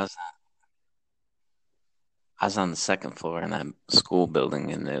was on the second floor in that school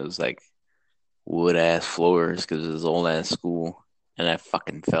building, and it was like wood ass floors because it was old ass school, and I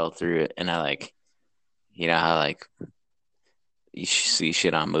fucking fell through it. And I like, you know how like you see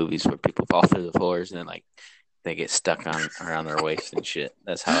shit on movies where people fall through the floors and then like they get stuck on around their waist and shit.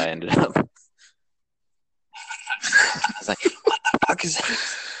 That's how I ended up. I was like, what the fuck is that?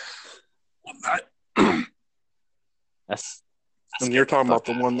 I, That's that and you're scared the talking fuck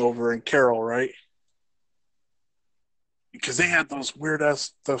about the one over in Carroll, right? Because they had those weird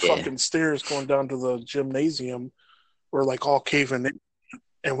ass the out. Yeah, fucking stairs going down to the gymnasium were like all caving in,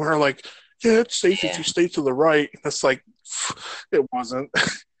 and we're like, yeah, it's safe if you yeah. stay to the right. It's like it wasn't.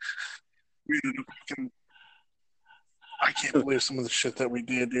 We ended up fucking, I can't believe some of the shit that we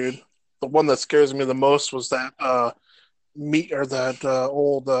did, dude. The one that scares me the most was that meat or that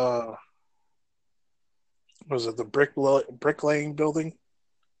old was it the bricklaying building?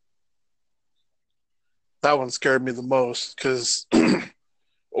 That one scared me the most because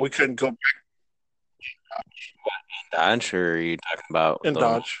we couldn't go back I'm sure you're talking about in the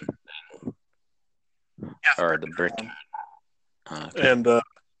Dodge. or the brick. Um, Okay. and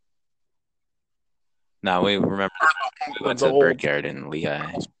Now we remember we went the to the old, brickyard in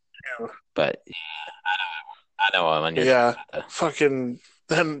Lehigh, but yeah, I know what one you're talking yeah, about. fucking.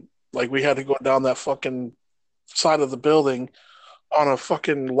 Then like we had to go down that fucking side of the building on a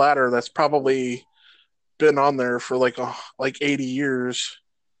fucking ladder that's probably been on there for like 80 years.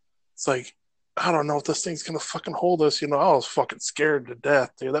 It's like I don't know if this thing's gonna fucking hold us. I was fucking scared to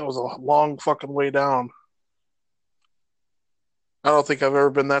death, dude. That was a long fucking way down. I don't think I've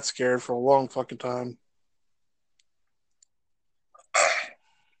ever been that scared for a long fucking time.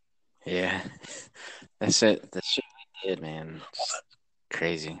 Yeah, that's it. That's shit we did, man. Just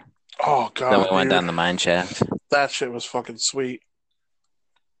crazy. Oh Then we god, went dude, down the mine shaft. that shit was fucking sweet.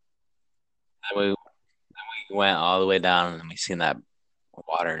 Then we went all the way down and we seen that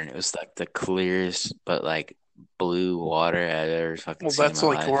water, and it was like the clearest, but like blue water I've ever fucking Well, seen in that's my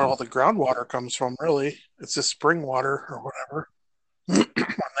like where life. all the groundwater comes from, really. It's just spring water or whatever.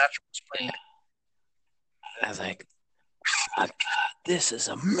 Natural spring. I was like, oh, God, this is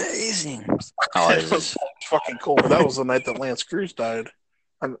amazing. Oh, It this was is fucking cold. That was the night that Lance Cruz died.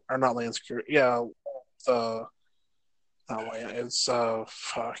 Or not Lance Cruz. Yeah, uh, not Lance. It's,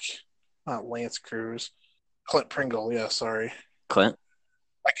 fuck. Not Lance Cruz. Clint Pringle, yeah, sorry. Clint.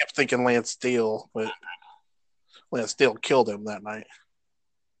 I kept thinking Lance Steele, but Lance Steele killed him that night.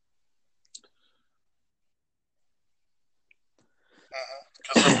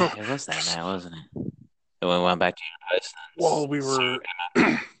 It was that night, wasn't it? And we went back to your place. Well,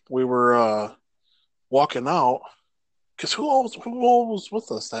 we were walking out because who all was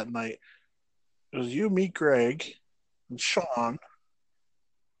with us that night? It was you, me, Greg, and Sean.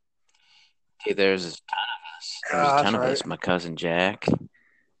 Dude, there was a Yeah, that's ton of right. us. My cousin Jack,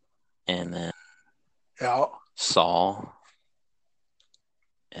 and then Yeah, Saul,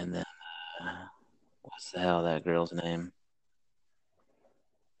 and then what's the hell that girl's name?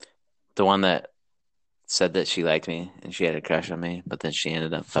 The one that said that she liked me and she had a crush on me, but then she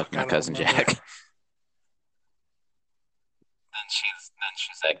ended up fucking fuck, my I don't cousin remember. Jack. Then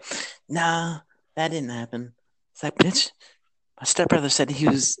she's like, "No, that didn't happen." It's like, bitch, my stepbrother said he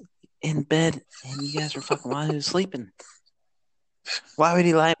was in bed and you guys were fucking while he was sleeping. Why would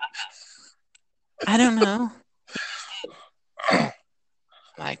he lie? I don't know.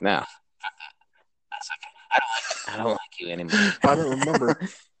 Like, no, that's okay. I don't like you anymore. I don't remember.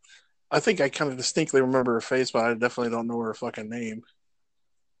 I think I kind of distinctly remember her face, but I definitely don't know her fucking name.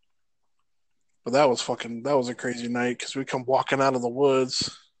 But that was a crazy night because we come walking out of the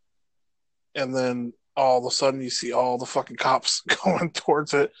woods, and then all of a sudden you see all the fucking cops going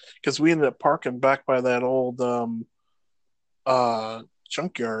towards it because we ended up parking back by that old uh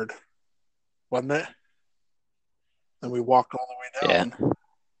junkyard, wasn't it? And we walked all the way Yeah, down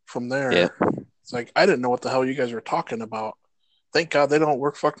from yeah. there. It's like I didn't know what the hell you guys were talking about. Thank God they don't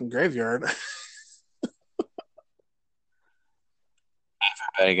work fucking graveyard.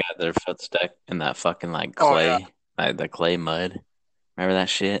 Everybody got their foot stuck in that fucking like Oh yeah, clay, like the clay mud. Remember that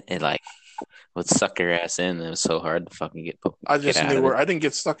shit? It like would suck your ass in. And it was so hard to fucking I get just out knew of where it. I didn't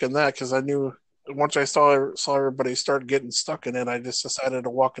get stuck in that because I knew once I saw everybody start getting stuck in it, I just decided to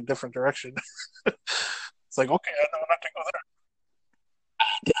walk a different direction. It's like okay, I know not to go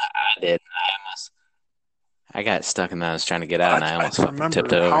I did. I got stuck in that. I was trying to get out, and there. I I almost just fucking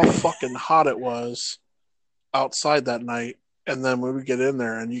tipped remember over. how fucking hot it was outside that night, and then when we get in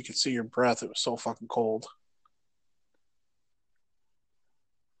there and you could see your breath, it was so fucking cold.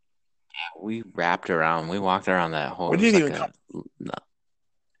 We wrapped around. We walked around that whole. We It was didn't like even come. a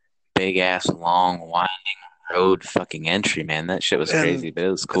big ass long winding. road fucking entry, man. That shit was And crazy, but it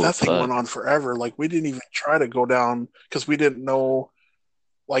was cool that as thing fuck. went on forever. Like we didn't even try to go down because we didn't know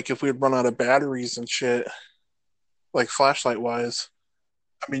like if we'd run out of batteries and shit, like flashlight wise.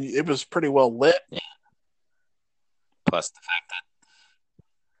 I mean, it was pretty well lit. Yeah. Plus the fact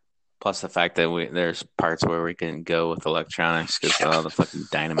plus the fact that there's parts where we can go with electronics because of all the fucking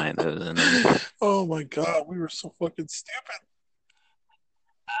dynamite that was in there. Oh my god, we were so fucking stupid.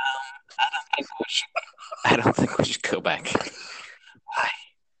 I don't think we should. I don't think we should go back.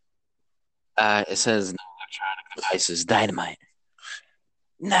 Why? It says no electronic devices dynamite.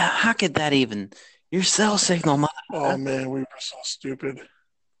 Now, how could that even? Your cell signal, Oh mother. man, we were so stupid.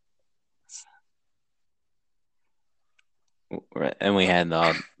 And we had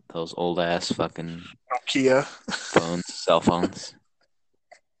all those old ass fucking Nokia. phones, cell phones.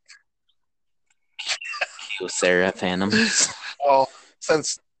 Kyocera Phantoms. Well,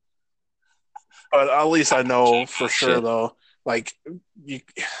 since, but at least I know for sure Shit. though, like you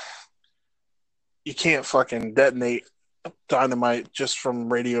you can't fucking detonate dynamite just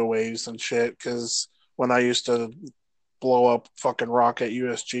from radio waves and shit. Because when I used to blow up fucking rocket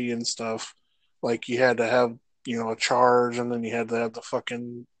USG and stuff, like you had to have a charge, and then you had to have the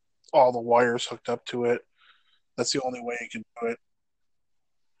fucking all the wires hooked up to it. That's the only way you can do it.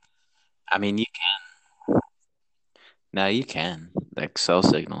 I mean, you now you can like cell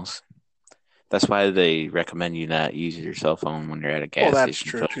signals. That's why they recommend you not use your cell phone when you're at a Well, gas that's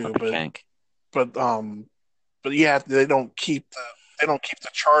station true filling too, up your tank. but but yeah, they don't keep the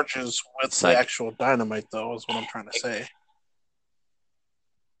charges with It's the like, actual dynamite though. Is what I'm trying to say.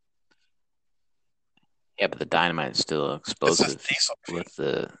 yeah, but the dynamite is still It's just explosive diesel fuel. with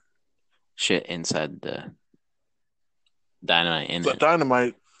the shit inside the dynamite in The it.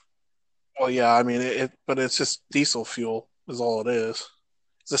 dynamite. Well, yeah, I mean but it's just diesel fuel is all it is.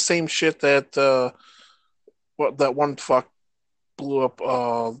 It's the same shit that what that one fuck blew up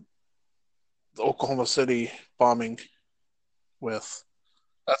the Oklahoma City bombing with.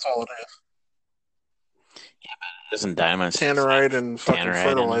 That's all it is. Isn't dynamite Tannerite and fucking tannerite in it?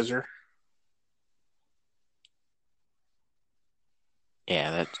 fertilizer.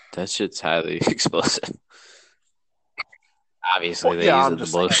 Yeah, that shit's highly explosive. Well, Obviously, they yeah, use I'm it to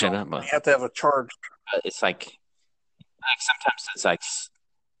just saying blow shit though, up, you have to have a charge. but it's like sometimes it's like,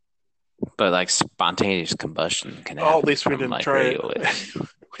 but like spontaneous combustion can Oh, at happen least we from didn't like try it. radio waves.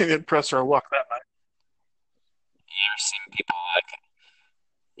 We didn't press our luck that night. You ever seen people like?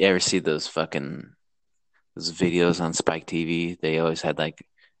 You ever see those videos on Spike TV? They always had like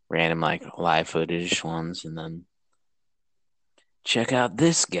random like live footage ones, and then check out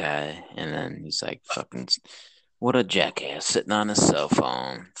this guy, and then he's like fucking what a jackass sitting on his cell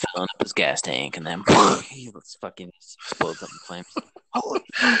phone, filling up his gas tank, and then he fucking explodes up in flames. Holy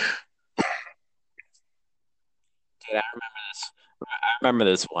fuck! Dude, I remember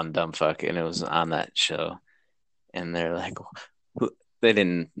this one dumb fuck, and it was on that show, and they're like, they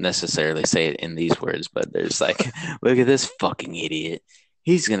didn't necessarily say it in these words, but there's like, look at this fucking idiot.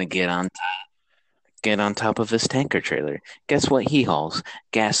 He's gonna get on top of his tanker trailer. Guess what he hauls?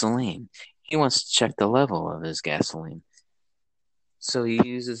 Gasoline. He wants to check the level of his gasoline. So he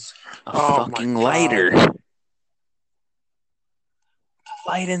uses a Oh my fucking god. lighter to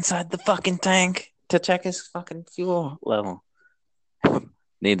light inside the fucking tank to check his fucking fuel level.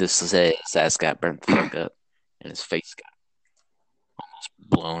 Needless to say, his ass got burnt the fuck up and his face got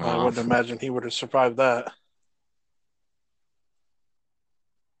blown I wouldn't off. imagine he would have survived that.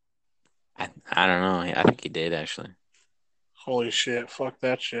 I don't know. I think he did actually. Holy shit. Fuck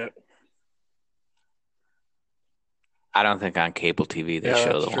that shit. I don't think on cable TV they Yeah,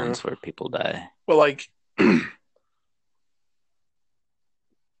 show that's the true. ones where people die. But like,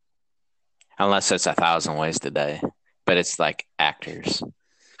 Unless it's 1,000 ways to die. But it's like actors.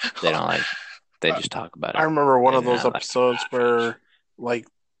 They don't like they just talk about I it. remember one They're of those not like episodes where like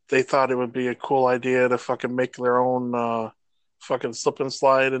they thought it would be a cool idea to fucking make their own fucking slip and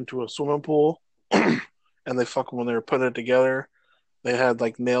slide into a swimming pool. And they fucking when they were putting it together, they had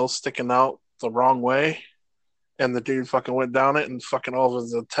like nails sticking out the wrong way, and the dude fucking went down it, and fucking all of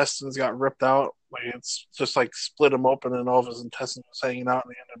his intestines got ripped out. Like it's just like split him open, and all of his intestines was hanging out,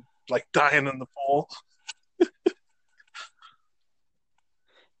 and he ended up like dying in the pool.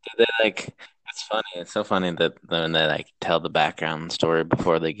 they like it's funny. It's so funny that when they like tell the background story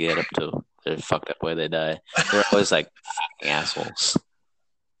before they get up to the fucked up way they die, they're always like fucking assholes.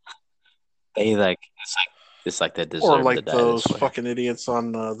 They like it's like they Or deserve to like die those this way. fucking idiots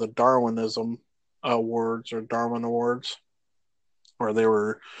on the Darwinism awards or Darwin Awards, where they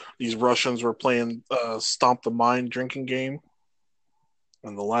were these Russians were playing Stomp the Mind drinking game,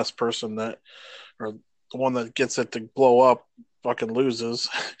 and the last person that or the one that gets it to blow up fucking loses,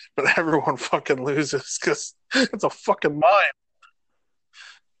 but everyone fucking loses because it's a fucking mine.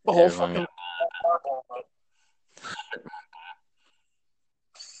 The whole Everyone fucking got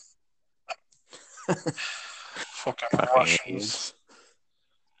fucking fucking Russians. idiots.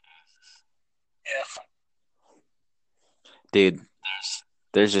 Yeah, Dude,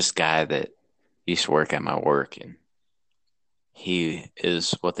 there's this guy that used to work at my work, and he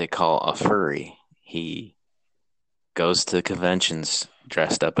is what they call a furry. He goes to conventions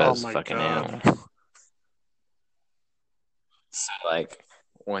dressed up oh as a my fucking god. animal. So, like,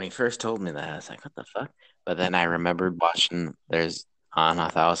 when he first told me that, I was like, what the fuck? But then I remembered watching there's on A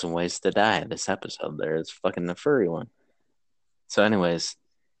Thousand Ways to Die, this episode there. It's fucking the furry one. So, anyways,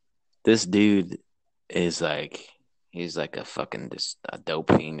 this dude is like, he's like a fucking just a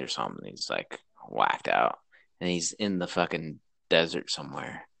dope fiend or something. He's like whacked out. And he's in the fucking desert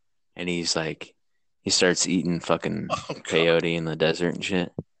somewhere. And he's like, he starts eating fucking Oh god. peyote in the desert and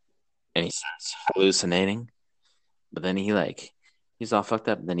shit. And he starts hallucinating. But then he's all fucked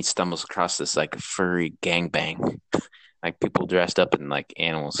up. And then he stumbles across this like furry gangbang, like people dressed up in like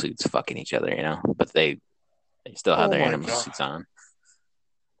animal suits fucking each other, you know. But they still have Oh their my animal god. suits on.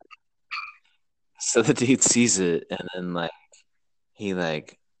 So the dude sees it, and then like he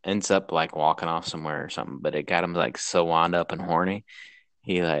like ends up like walking off somewhere or something. But it got him like so wound up and horny.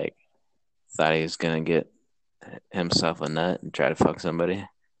 He like thought he was gonna get himself a nut and try to fuck somebody.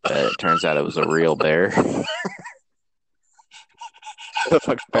 But it turns out it was a real bear. The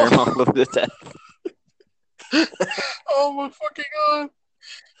fucking bear Oh, mauled him to death. oh my fucking god.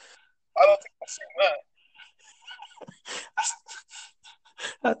 I don't think I've seen that.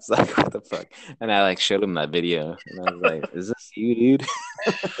 I was like, what the fuck? And I like showed him that video, and I was like, "Is this you, dude?"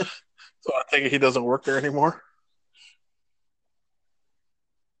 So I think he doesn't work there anymore.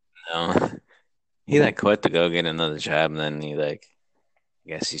 No, he like quit to go get another job, and then he like, I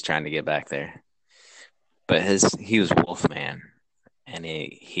guess he's trying to get back there. But he was Wolfman, and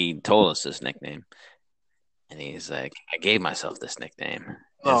he told us this nickname, and he's like, I gave myself this nickname. And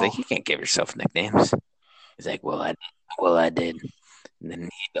I was No. like, you can't give yourself nicknames. He's like, well, I did. And then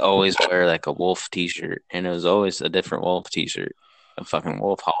he'd always wear like a wolf T-shirt, and it was always a different wolf T-shirt, a fucking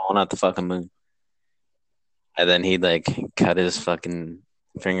wolf hauling out the fucking moon. And then he'd like cut his fucking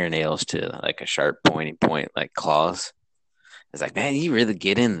fingernails to like a sharp pointy point, like claws. It's like, man, you really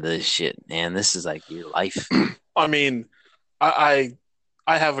get into this shit, man. This is like your life. I mean, I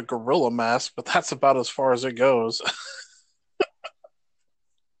I have a gorilla mask, but that's about as far as it goes.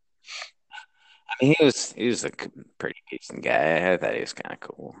 I mean, he was a pretty decent guy. I thought he was kind of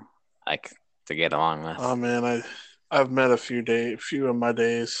cool, like to get along Oh with. man, I've met few of my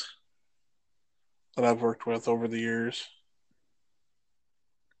days that I've worked with over the years.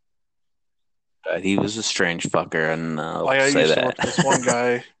 But he was a strange fucker, and I'll Like I say used to work that. with this one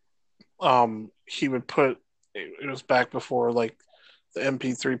guy. He would put it was back before like the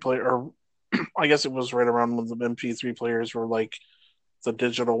MP3 player, or I guess it was right around when the MP3 players were like the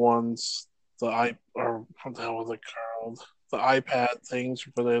digital ones, or what the hell was it called? The iPad things,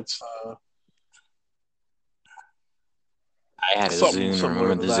 but it's I had a something Zune. similar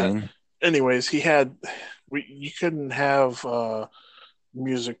Remember to the that. Zune? Anyways, you couldn't have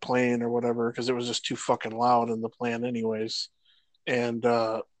music playing or whatever because it was just too fucking loud in the plan, anyways. And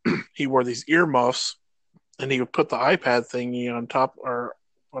he wore these earmuffs, and he would put the iPad thingy on top or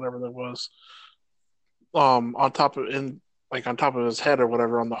whatever that was, on top of in like on top of his head or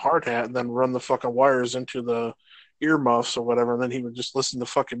whatever on the hard hat, and then run the fucking wires into the earmuffs or whatever, and then he would just listen to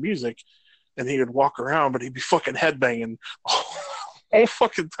fucking music, and he would walk around, but he'd be fucking headbanging all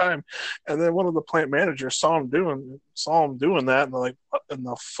fucking time. And then one of the plant managers saw him doing that, and they're like, "What in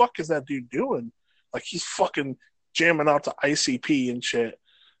the fuck is that dude doing? Like he's fucking jamming out to ICP and shit.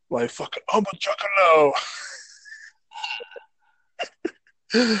 Like fucking, I'm a juggalo."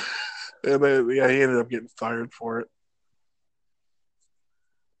 And then yeah, he ended up getting fired for it.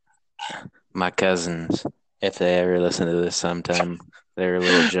 My cousins, if they ever listen to this sometime, they're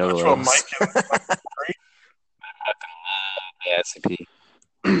little Which one, juggalos. Mike and Yeah, SCP.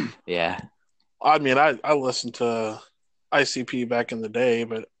 Yeah, I mean, I listened to ICP back in the day,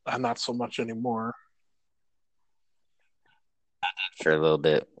 but not so much anymore. for a little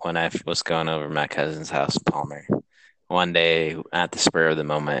bit when I was going over my cousin's house, Palmer. One day, at the spur of the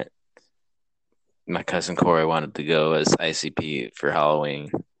moment, my cousin Corey wanted to go as ICP for Halloween,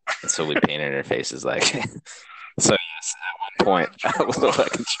 and so we painted our faces like. So yes, at one point I was a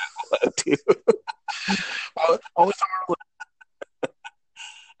fucking chocolate too. Only time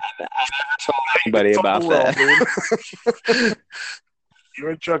I never told anybody fuck the about world, that. dude.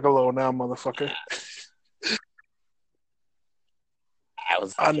 You're a juggalo now, motherfucker.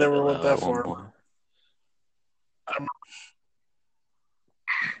 was a I kid never went though that at one far. point. I'm,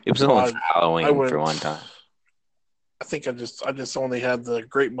 It was well, only for I Halloween for went. one time. I think I just only had the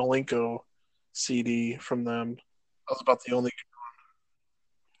Great Malenko CD from them. That was about the only.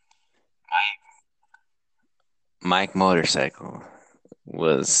 Mike Motorcycle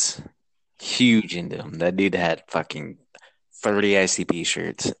was huge into them. That dude had fucking 30 ICP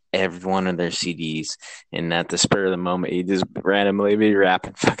shirts, every one of their CDs, and at the spur of the moment, he just randomly be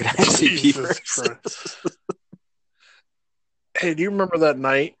rapping fucking ICP Jesus verses. Christ! Hey, do you remember that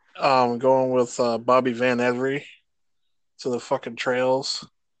night going with Bobby Van Every to the fucking trails?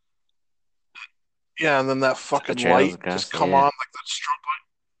 Yeah, and then that The fucking trails light across just there, come yeah. on like that strobe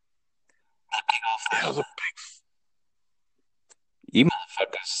light. Yeah, it was a You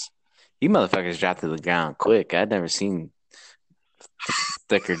motherfuckers, you motherfuckers dropped to the ground quick. I'd never seen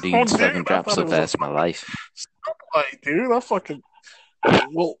thicker oh dudes dude, fucking I drop thought it so was a fast in my fucking life. strobe light, dude. I fucking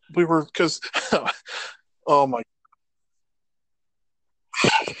well, we were because oh my,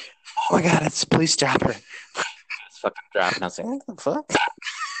 Oh my god, it's a police dropper. It's fucking dropping. I was like, what the fuck?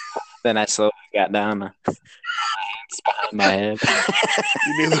 Then I slowly got down, my hands behind my head.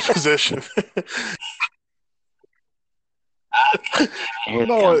 you knew the position. Here they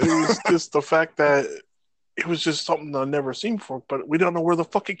No, come. it was just the fact that it was just something I've never seen before, but we don't know where the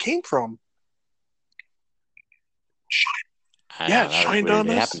fuck it came from. I Yeah, know, it that was shined weird. on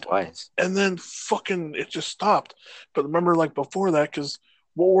It us, happened twice. and then fucking it just stopped. But remember, like before that, because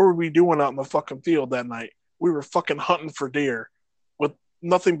what were we doing out in the fucking field that night? We were fucking hunting for deer with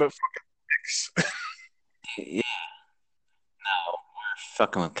nothing but fucking dicks. Yeah, no, we're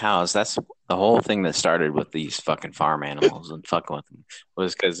fucking with cows. That's the whole thing that started with these fucking farm animals and fucking with them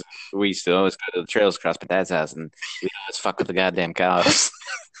was because we used to always go to the trails across my dad's house and we always fuck with the goddamn cows.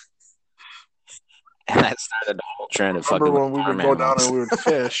 And that started the whole trend of Remember fucking with when we farm would go down and animals. we would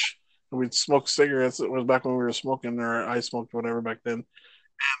fish and we'd smoke cigarettes? It was back when we were smoking, or I smoked whatever back then.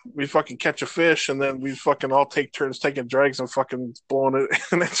 We fucking catch a fish and then we fucking all take turns taking drags and fucking blowing it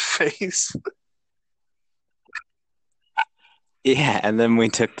in its face. Yeah, and then we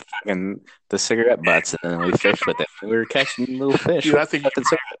took the cigarette butts and then we fished with it. We were catching little fish Dude, with I think fucking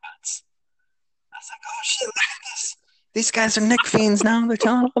cigarette butts. I was like, oh shit, look at this. These guys are Nick fiends now. They're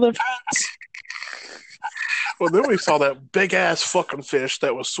telling all their friends. well, then we saw that big ass fucking fish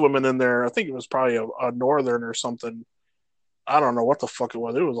that was swimming in there. I think it was probably a northern or something. I don't know what the fuck it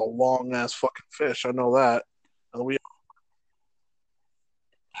was. It was a long ass fucking fish. I know that. And we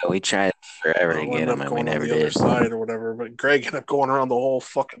Yeah, we tried forever to get ended them up and we going on never the other did. side or whatever. But Greg ended up going around the whole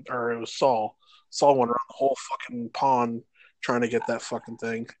fucking, or it was Saul. Saul went around the whole fucking pond trying to get that fucking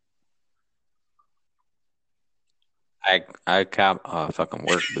thing. I caught a fucking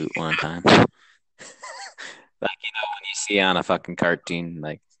work boot one time. Like, when you see on a fucking cartoon,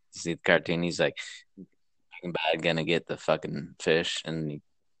 like you see the cartoon, he's like bad gonna get the fucking fish and he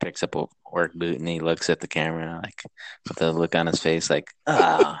picks up a work boot and he looks at the camera like with the look on his face like,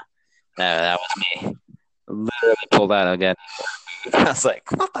 ah, that was me. Literally pulled out again. I was like,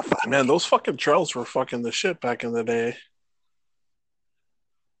 what the fuck? Man, those fucking trails were fucking the shit back in the day.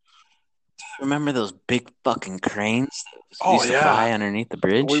 Remember those big fucking cranes that Oh used to yeah, fly underneath the we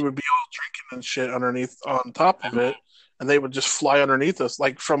bridge? would be all drinking and shit underneath on top of it, and they would just fly underneath us,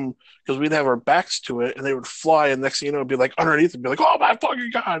 like from because we'd have our backs to it, and they would fly, and next thing you know, it'd be like underneath, and be like, oh my fucking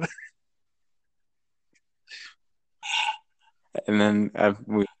god! And then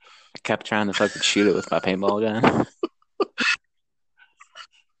we kept trying to fucking shoot it with my paintball gun.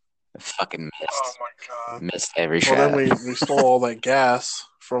 I fucking Oh missed. my god! Missed every Well, then shot. we stole all that gas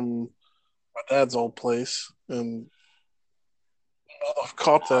from my dad's old place and all the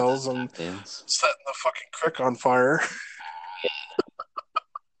cocktails and Cocktails. setting the fucking crick on fire.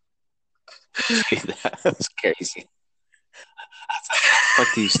 Dude, that was crazy. How the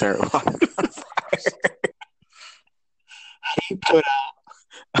fuck do you start water on fire? How do you put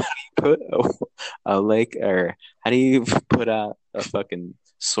put a lake or how do you put out a fucking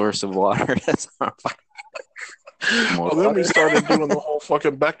source of water that's on fire? More Well, then we water. started doing the whole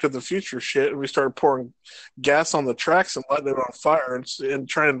fucking Back to the Future shit, and we started pouring gas on the tracks and letting it on fire, and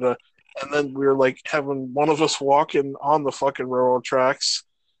trying to. And then we were like having one of us walking on the fucking railroad tracks,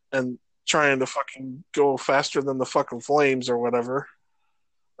 and trying to fucking go faster than the fucking flames or whatever.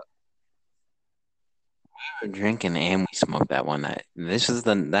 We were drinking and we smoked that one night.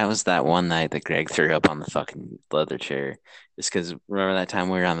 That was that one night that Greg threw up on the fucking leather chair. Just because remember that time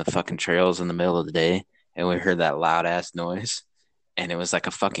we were on the fucking trails in the middle of the day and we heard that loud ass noise and it was like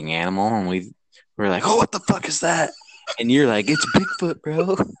a fucking animal and we were like, oh, what the fuck is that? And you're like, it's Bigfoot,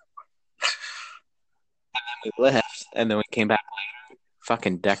 bro. And we left and then we came back later,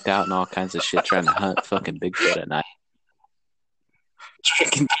 fucking decked out and all kinds of shit, trying to hunt fucking Bigfoot at night.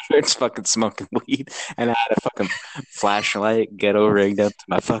 Drinking beers, fucking smoking weed, and I had a fucking flashlight ghetto rigged up to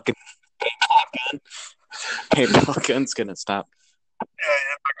my fucking paintball gun. Paintball gun's gonna stop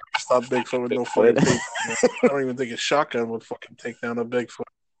Stop Bigfoot with no fucking Bigfoot. paintball gun. I don't even think a shotgun would fucking take down a Bigfoot.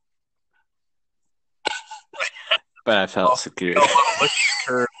 But I felt secure. Holy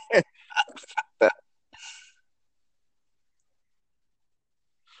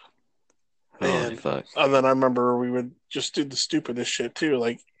Man. fuck. And then I remember we would just do the stupidest shit too.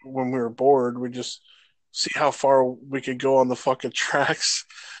 Like when we were bored, we'd just see how far we could go on the fucking tracks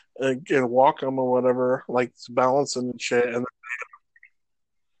and walk them or whatever, like balancing and shit. And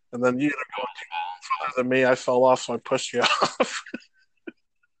then you ended up going further than me. I fell off, so I pushed you off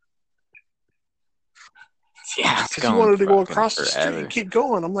Yeah, it's because you going wanted to go fucking across the street forever. and keep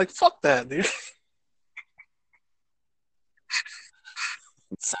going. I'm like, fuck that, dude.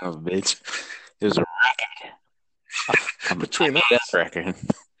 Son of a bitch. It was a Between us. death record.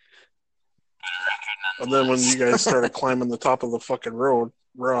 And then when you guys started climbing the top of the fucking railroad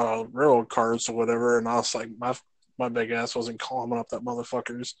cars or whatever, and I was like, my big ass wasn't climbing up that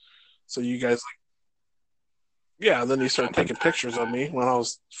motherfuckers. So you guys like, yeah. Then you started taking pictures of me when I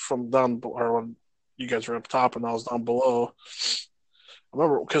was from down, or when you guys were up top and I was down below. I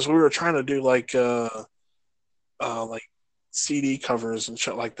remember because we were trying to do like CD covers and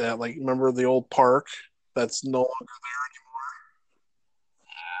shit like that. Like, remember the old park that's no longer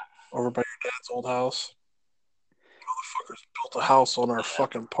over by your dad's old house? Motherfuckers built a house on our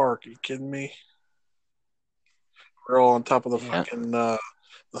fucking park. Are you kidding me? We're all on top of the Yeah. fucking the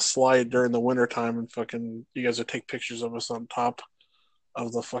slide during the wintertime, and fucking you guys would take pictures of us on top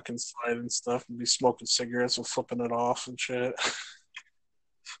of the fucking slide and stuff, and be smoking cigarettes and flipping it off and shit.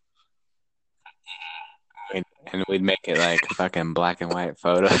 And we'd make it like fucking black and white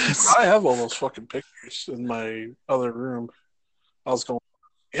photos. I have all those fucking pictures in my other room. I was going,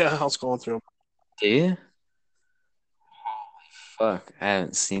 yeah, I was going through them. Do you? Fuck, I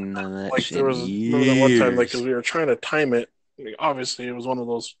haven't seen none of that Like shit there in was, remember that one time, like, because years. we were trying to time it. Obviously, it was one of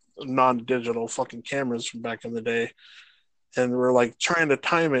those non-digital fucking cameras from back in the day, and we're like trying to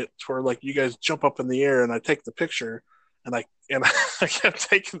time it to where like you guys jump up in the air and I take the picture, and I kept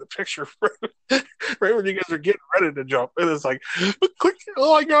taking the picture right when you guys are getting ready to jump, and it's like, click,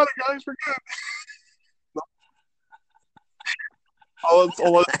 oh, I got it, guys, we're good.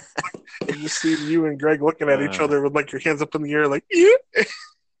 All you just see you and Greg looking at each other with like your hands up in the air, like, yeah.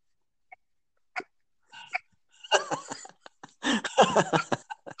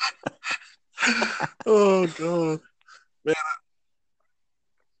 Oh god, man.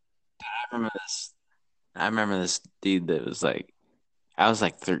 remember this. I remember this dude that was like, I was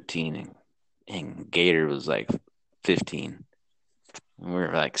like 13 and Gator was like 15. And we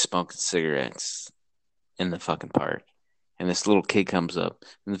were like smoking cigarettes in the fucking park. And this little kid comes up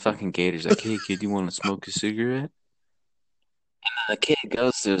and the fucking Gator's like, hey kid, you want to smoke a cigarette? And the kid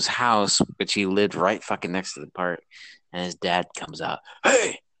goes to his house, which he lived right fucking next to the park. And his dad comes out,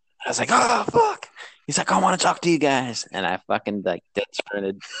 hey! I was like, oh fuck! He's like, I want to talk to you guys. And I fucking like dead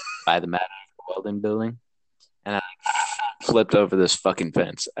sprinted by the Mad Welding building. And I flipped over this fucking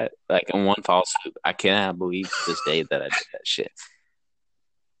fence. Like in one fall swoop. I cannot believe to this day that I did that shit.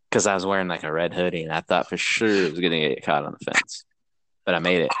 Because I was wearing like a red hoodie and I thought for sure it was going to get caught on the fence. But I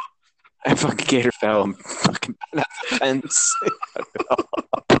made it. I fucking Gator fell and fucking bent out the fence.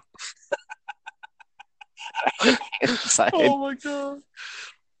 Oh my god.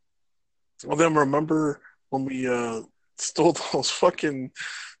 Well, then remember when we stole those fucking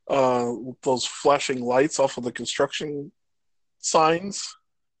those flashing lights off of the construction signs,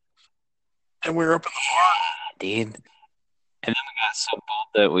 and we were up in Dude. And then we got so bold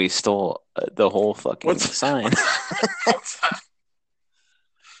that we stole the whole fucking What's- sign. the.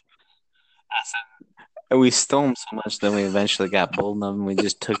 And we stole them so much that we eventually got bold enough and we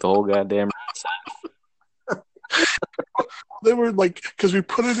just took the whole goddamn sign. They were like, because we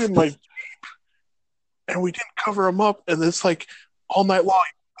put it in like, and we didn't cover them up, and it's like all night long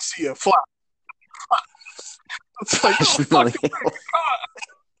you see a flash. It's like, oh, fucking God.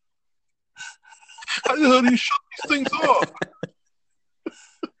 How do you shut these things off?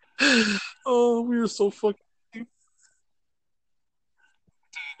 Oh, we were so fucking.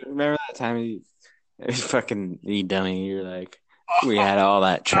 Remember that time you fucking, you dummy, you're like, we had all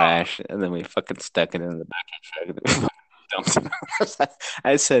that trash and then we fucking stuck it in the back of the truck and then dumped it.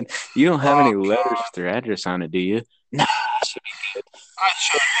 I said, you don't have any letters with your address on it, do you? No, that should be good.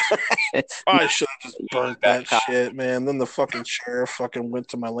 I should have just burnt that shit, man. Then the fucking sheriff fucking went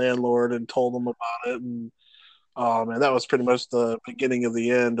to my landlord and told him about it, and Oh man, that was pretty much the beginning of the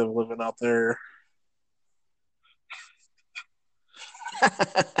end of living out there.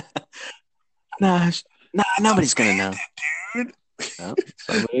 Nah, nah, nobody's gonna know. Dude. Oh,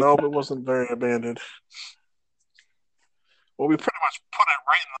 somebody. Nope, it wasn't very abandoned. Well, we pretty much put it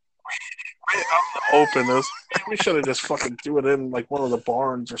right out in the open. It was, man, we should have just fucking threw it in like one of the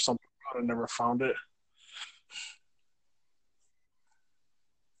barns or something. I would have never found it.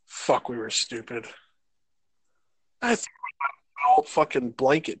 Fuck, we were stupid. I threw an old fucking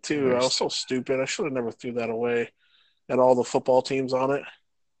blanket too. I was so stupid. I should have never threw that away. And all the football teams on it.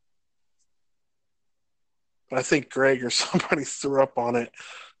 But I think Greg or somebody threw up on it,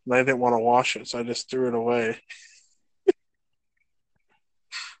 and I didn't want to wash it, so I just threw it away.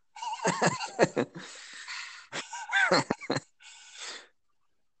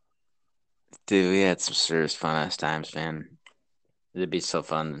 Dude, we had some serious fun ass times, man. It'd be so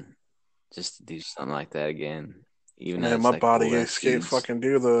fun just to do something like that again, even Man, as my like old body ass can't dudes. fucking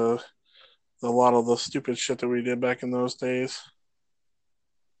do the a lot of the stupid shit that we did back in those days.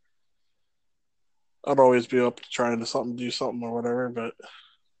 I'd always be up to trying to something, do something or whatever, but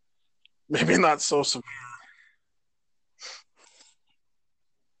maybe not so severe.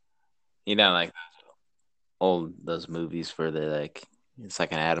 You know, like old those movies where they like it's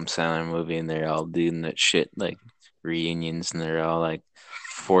like an Adam Sandler movie and they're all doing that shit like reunions and they're all like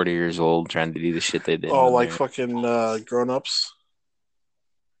 40 years old trying to do the shit they did Oh, when like they're fucking grown ups.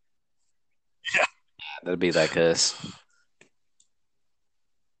 Yeah, that'd be like us,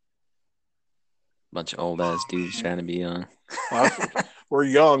 bunch of old ass dudes trying to be young. well, we're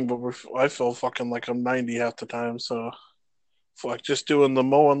young, but I feel fucking like I'm 90 half the time. So, fuck, just doing the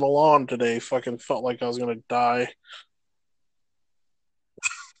mowing the lawn today fucking felt like I was gonna die.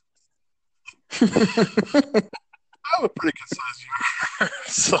 I have a pretty good size yard,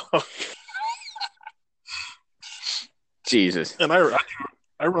 so Jesus. and I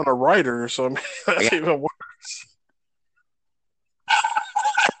run a rider, so I mean, I that's got even worse.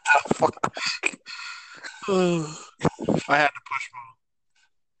 I had to push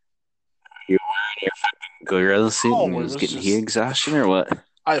you wearing your gorilla suit my. and Oh, it it was was getting heat just exhaustion or what?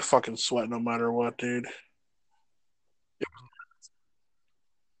 I fucking sweat no matter what, dude.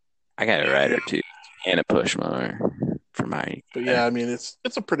 I got a Yeah, yeah. rider too and a push mower for my But yeah, I mean it's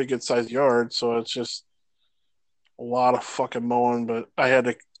a pretty good sized yard, so it's just a lot of fucking mowing. But I had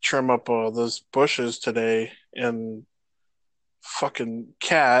to trim up those bushes today, and fucking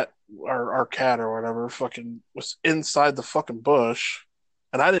cat or our cat or whatever fucking was inside the fucking bush,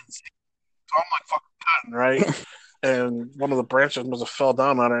 and I didn't see it, so I'm like fucking cutting right, and one of the branches must have fell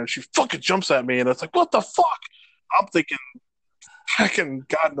down on her, and she fucking jumps at me, and it's like what the fuck. I'm thinking fucking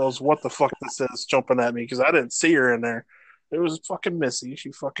God knows what the fuck this is jumping at me because I didn't see her in there. It was fucking Missy.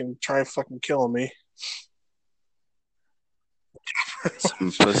 She fucking tried fucking killing me. some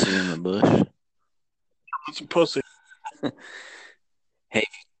pussy in the bush. Some pussy. Hey,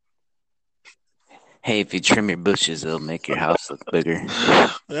 hey, if you trim your bushes, it'll make your house look bigger.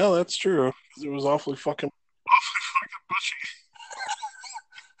 Yeah, that's true. It was awfully fucking bushy.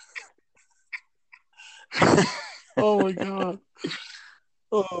 Oh my god.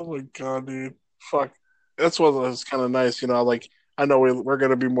 Oh my god, dude. Fuck. That's what was kind of nice, you know. Like I know we're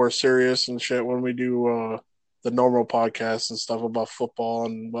gonna be more serious and shit when we do the normal podcasts and stuff about football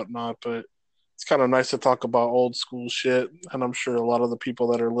and whatnot, but it's kind of nice to talk about old school shit. And I'm sure a lot of the people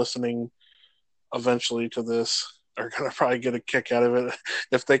that are listening eventually to this are gonna probably get a kick out of it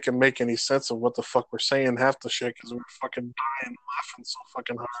if they can make any sense of what the fuck we're saying half the shit because we're fucking dying laughing so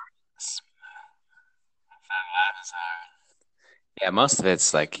fucking hard. Yeah, most of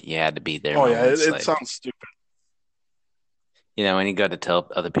it's like you had to be there Oh yeah, moments. it Like, sounds stupid, when you go to tell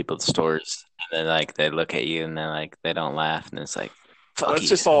other people the stories and then like they look at you and they're like they don't laugh and it's like, but fuck it's you.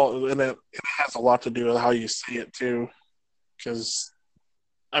 just all, and it has a lot to do with how you see it too. Because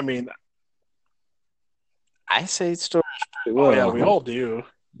I mean, I say stories pretty oh yeah, we well. all do,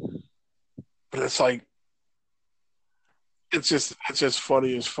 but it's like it's just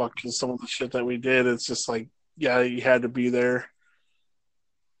funny as fuck because some of the shit that we did, it's just like yeah, you had to be there,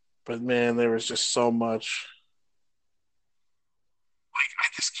 but man, there was just so much. I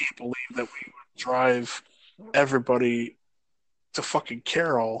just can't believe that we would drive everybody to fucking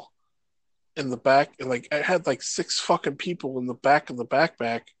Carroll in the back. And like I had like six fucking people in the back of the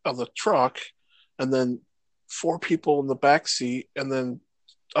backpack of the truck, and then four people in the back seat, and then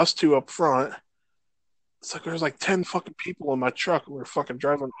us two up front. It's like there's like 10 fucking people in my truck. And we're fucking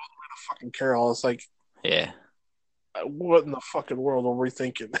driving all the way to fucking Carroll. It's like, Yeah. what in the fucking world are we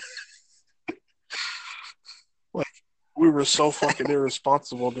thinking? Like, we were so fucking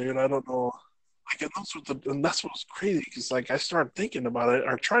irresponsible, dude. I don't know. Like, and that's what was crazy because like I started thinking about it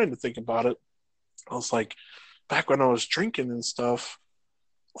or trying to think about it. I was like, back when I was drinking and stuff,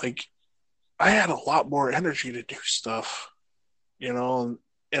 like I had a lot more energy to do stuff, and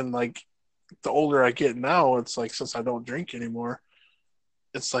like the older I get now, it's like since I don't drink anymore,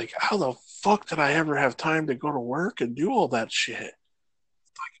 it's like how the fuck did I ever have time to go to work and do all that shit?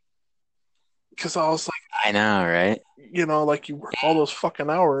 Because I was like, I know, right? like you work all those fucking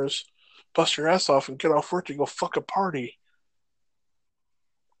hours, bust your ass off, and get off work to go fuck a party.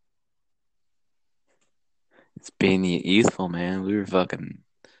 It's being youthful, man. We were fucking,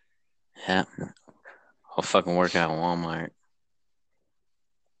 yeah. I'll fucking work out at Walmart.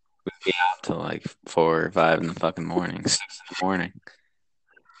 We'd be out till like 4 or 5 in the fucking morning, 6 in the morning.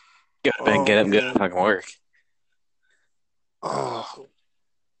 Get up and Oh get up and go to man. fucking work. Oh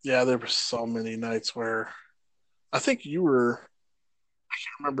yeah, there were so many nights where I think you were. I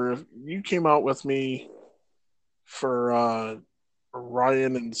can't remember if you came out with me for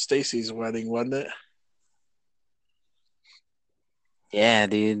Ryan and Stacy's wedding, wasn't it? Yeah,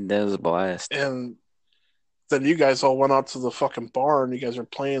 dude, that was a blast. And then you guys all went out to the fucking barn. You guys were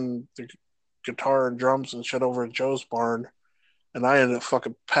playing the guitar and drums and shit over at Joe's barn. And I ended up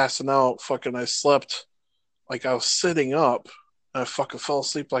fucking passing out. Fucking, I slept like I was sitting up. I fucking fell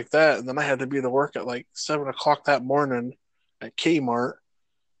asleep like that. And then I had to be to work at like 7 o'clock that morning at Kmart.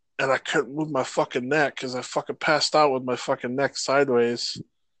 And I couldn't move my fucking neck because I fucking passed out with my fucking neck sideways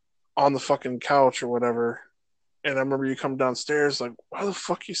on the fucking couch or whatever. And I remember you come downstairs like, why the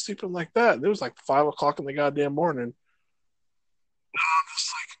fuck are you sleeping like that? And it was like 5 o'clock in the goddamn morning. I'm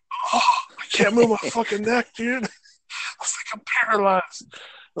just like, oh, I can't move my fucking neck, dude. I was like, I'm paralyzed.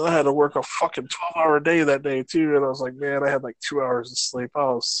 And I had to work a fucking 12-hour day that day too. And I was like, man, I had like 2 hours of sleep. I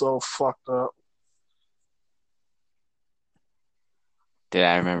was so fucked up. Dude,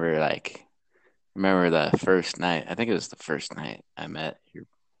 I remember the first night. I think it was the first night I met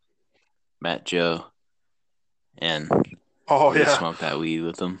Joe, and Oh we yeah. smoked that weed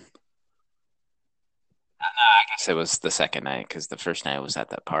with him. I guess it was the second night because the first night was at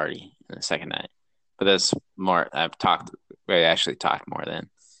that party, and the second night. But that's more. We actually talked more then.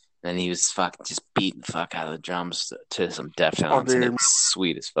 Then he was fucking just beating the fuck out of the drums to some Oh Deftones, and it dude. was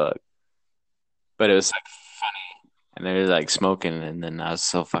sweet as fuck. But it was like funny, and they were like smoking, and then I was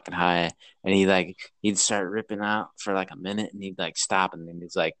so fucking high, and he'd start ripping out for like a minute, and he'd like stop, and then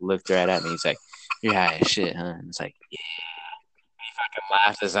he's like looked right at me, he's like, "You're high as shit, huh?" And it's like, yeah, he fucking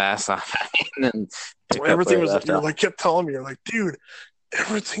laughed his ass off at me, and then picked up where Everything he was left you're off. like kept telling me, you're like, dude,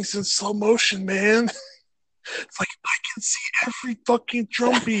 everything's in slow motion, man. It's like I can see every fucking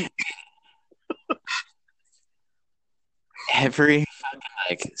drum beat. Every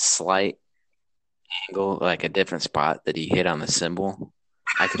like slight angle, like a different spot that he hit on the cymbal,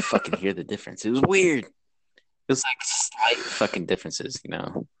 I could fucking hear the difference. It was weird. It was like slight fucking differences. I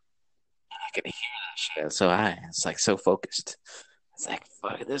could hear that shit. I was so high. It's like so focused. It's like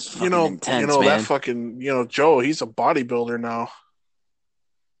fuck, this is fucking intense, That man. fucking Joe, he's a bodybuilder now.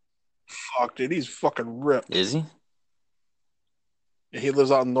 Fuck, dude, he's fucking ripped. Is he? He lives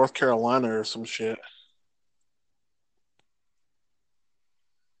out in North Carolina or some shit.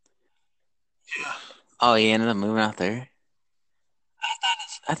 Yeah. Oh, he ended up moving out there.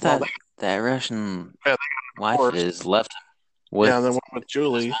 I Well, thought that Russian they wife of divorced. his left him Yeah, and with then went with his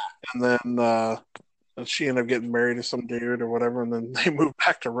Julie, mom. and then and she ended up getting married to some dude or whatever, and then they moved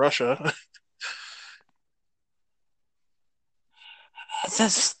back to Russia. That's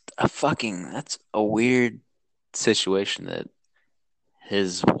just that's a weird situation that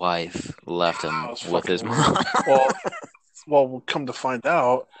his wife left That him was with his fucking weird. mom. Well, come to find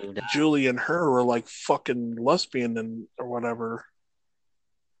out, Julie and her were like fucking lesbian and or whatever.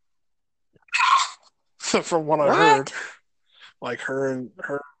 From what I heard, What? like her and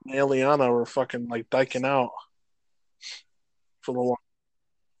Eliana were fucking like diking out for the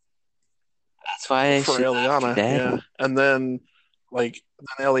That's why for she left your Eliana, dad? yeah. And then then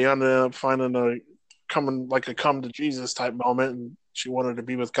Eliana ended up finding a coming like a come to Jesus type moment, and she wanted to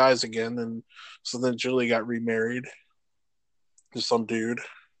be with guys again, and so then Julie got remarried to some dude.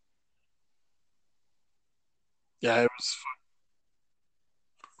 Yeah, it was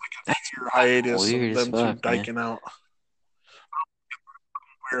like That's a year hiatus of weird as them two fuck, man. diking out.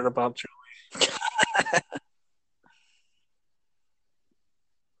 Weird about Julie.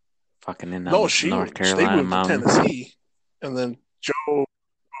 Fucking in No, the North they Carolina moved to mountain. Tennessee, and then Joe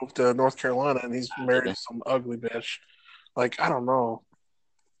moved to North Carolina, and he's married to some ugly bitch. Like I don't know,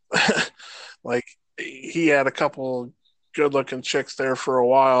 like he had a couple good looking chicks there for a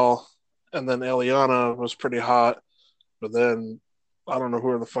while, and then Eliana was pretty hot, but then I don't know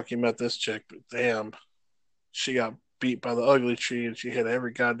where the fuck he met this chick, but damn, she got beat by the ugly tree and she hit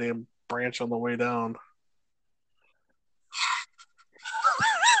every goddamn branch on the way down.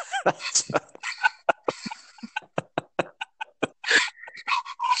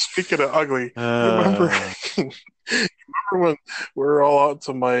 Speaking of ugly, you remember uh, when we were all out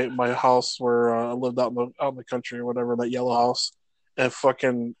to my house where I lived out in the country or whatever, that yellow house, and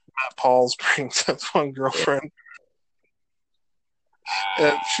fucking Matt Pauls brings his one girlfriend,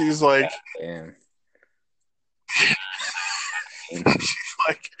 and she's damn.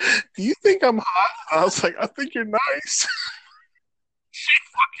 like, "Do you think I'm hot?" And I was like, "I think you're nice."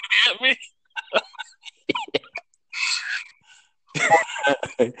 At me.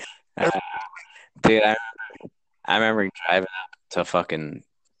 Uh, dude, I remember driving up to fucking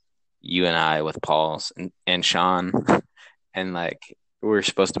you and I with Paul's and Sean, and like we were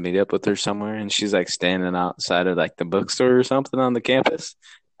supposed to meet up with her somewhere, and she's like standing outside of like the bookstore or something on the campus,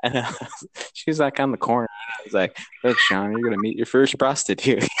 and she's like on the corner. I was like, "Look, Sean, you're gonna meet your first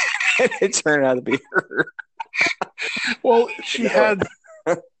prostitute." And it turned out to be her. Well, she You know had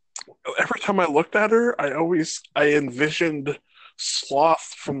every time I looked at her, I envisioned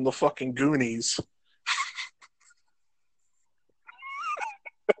Sloth from the fucking Goonies.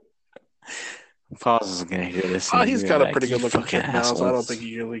 Paul's is gonna hear this and he's He's gonna be got a like, pretty "You good looking fucking chick now, so I don't think assholes."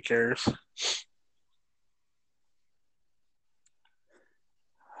 he really cares.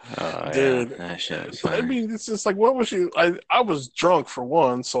 Oh yeah, Dude, that shit was I funny. mean, it's just like, what was she? I was drunk for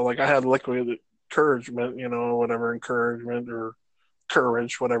one, so like I had liquid encouragement, whatever encouragement or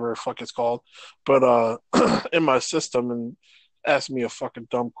courage, whatever the fuck it's called, but in my system, and asked me a fucking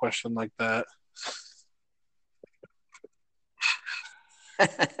dumb question like that.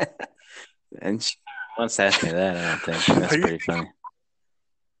 And she once asked me that. I don't think that's Are you pretty funny.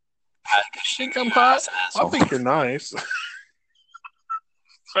 think I'm hot? I Asshole. think you're nice.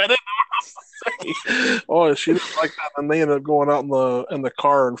 I didn't know. Oh, she didn't like that, and they ended up going out in the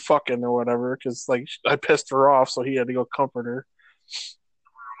car and fucking or whatever because like I pissed her off, so he had to go comfort her.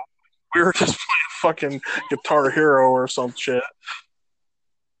 We were just playing fucking Guitar Hero or some shit,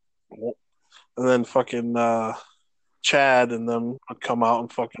 and then fucking Chad and them would come out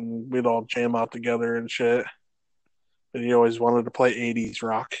and fucking we'd all jam out together and shit. And he always wanted to play '80s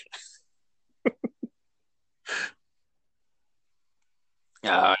rock.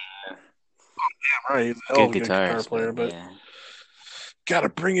 Oh, Right, he's a hell good of a good guitar guitars, player, but but yeah, got to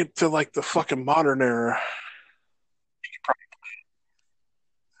bring it to like the fucking modern era.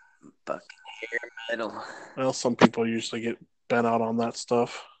 fucking hair metal. Well, some people usually get bent out on that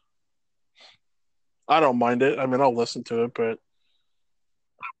stuff. I don't mind it. I mean, I'll listen to it, but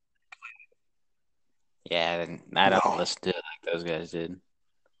Yeah, I don't no, listen to it like those guys did.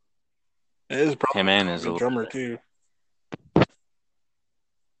 his Him brother's and a his good little drummer brother. too.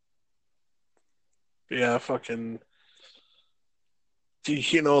 Yeah, fucking. Do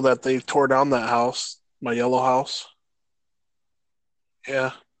you know that they tore down that house, my yellow house?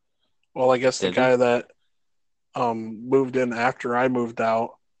 Yeah. Well, I guess the Did they? guy that moved in after I moved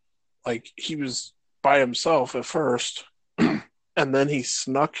out, like he was by himself at first, and then he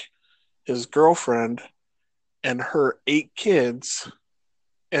snuck his girlfriend and her 8 kids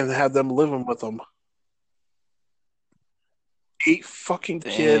and had them living with him. 8 fucking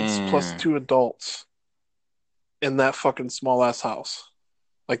kids plus Damn. 2 adults in that fucking small ass house.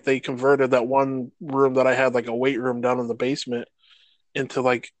 Like they converted that one room that I had like a weight room down in the basement into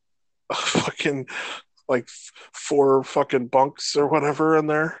like a fucking like 4 fucking bunks or whatever in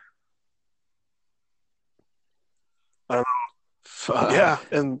there. I Yeah,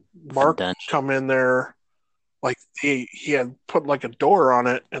 Fuck. and A Mark dungeon. come in there like he had put like a door on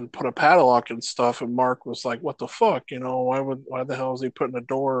it and put a padlock and stuff, and Mark was like, "What the fuck? Why the hell is he putting a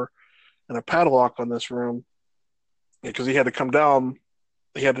door and a padlock on this room?" Because he had to come down,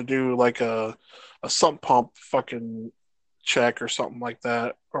 he had to do like a sump pump fucking check or something like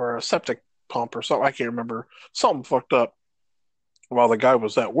that, or a septic pump or something. I can't remember. Something fucked up while the guy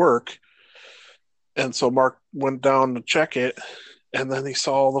was at work, and so Mark went down to check it, and then he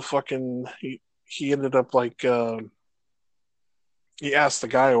saw the fucking he ended up like he asked the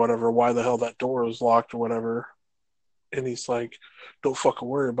guy or whatever why the hell that door was locked or whatever, and he's like, "Don't fucking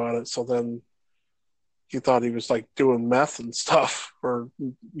worry about it." So then he thought he was like doing meth and stuff, or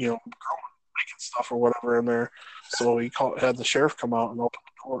making stuff or whatever in there. So had the sheriff come out and open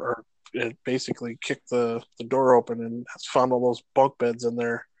the door, or it basically kicked the door open and found all those bunk beds in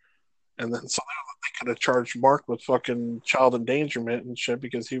there. And then so they could have charged Mark with fucking child endangerment and shit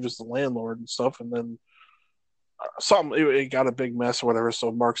because he was the landlord and stuff. And then it got a big mess or whatever.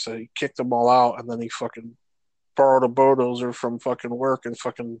 So Mark said he kicked them all out, and then he fucking borrowed a bulldozer from fucking work and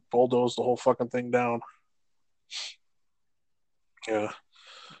fucking bulldozed the whole fucking thing down. Yeah, Oh,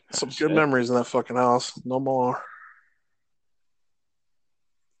 some good shit. memories in that fucking house. No more.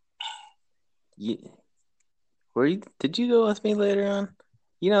 You, did you go with me later on?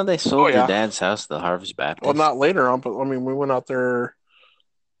 You know, they Oh sold your yeah. dad's house to the Harvest Well, Baptist. not later on, but I mean, we went out there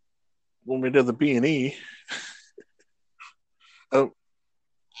when we did the B&E. Oh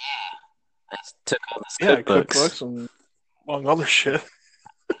I took all those yeah, cookbooks. cookbooks and among other shit.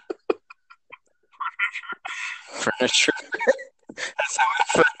 Furniture. That's how I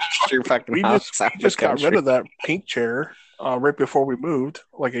furnished your fucking We just house out we in the just got rid country. of that pink chair right before we moved,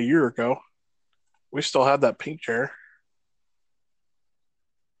 like a year ago. We still had that pink chair.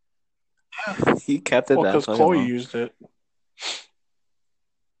 You kept it Well, that because fucking Chloe long. used it.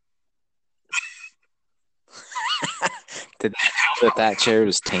 Did they know that chair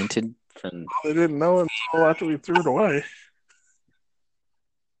was tainted from? They didn't know until after we threw it away.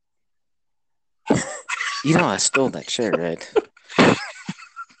 You know, I stole that chair, right?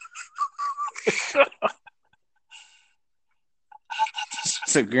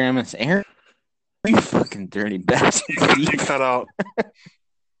 So Grandma's Aaron, you fucking dirty bastard. You cut out.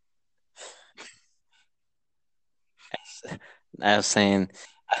 I was saying,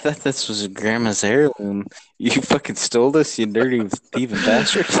 I thought this was Grandma's heirloom. You fucking stole this, you dirty thieving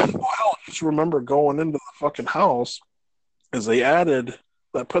bastard. Well, just remember going into the fucking house is they added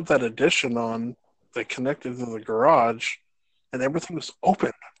that put that addition on that connected to the garage, and everything was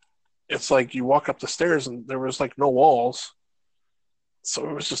open. It's like you walk up the stairs and there was like no walls, so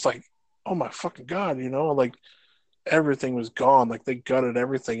it was just like, oh my fucking god, like everything was gone. Like they gutted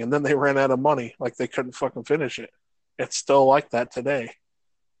everything, and then they ran out of money. Like they couldn't fucking finish it. It's still like that today.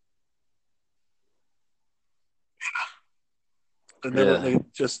 Really? They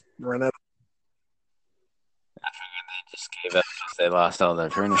just ran out. Just gave up because they lost all their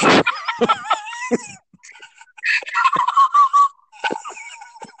furniture.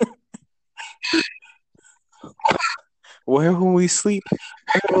 Where will we sleep?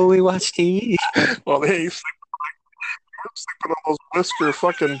 Where will we watch TV? Well, they sleeping on those whisker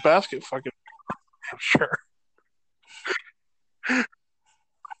fucking basket fucking. I'm sure.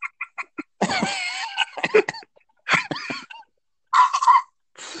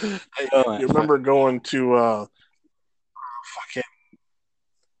 Oh, You remember going to fucking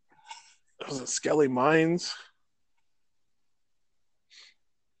was it Skelly Mines?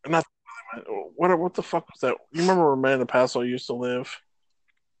 Not what the fuck was that? You remember where Amanda Paso used to live?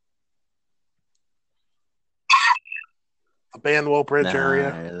 The Banwell Bridge nah,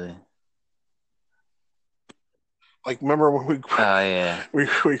 area. really. Like, remember when Oh yeah. we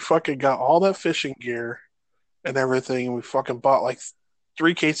fucking got all that fishing gear and everything, and we fucking bought like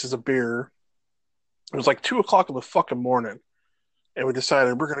 3 cases of beer. It was like 2 o'clock in the fucking morning, and we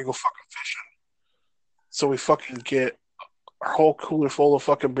decided we're gonna go fucking fishing. So we fucking get our whole cooler full of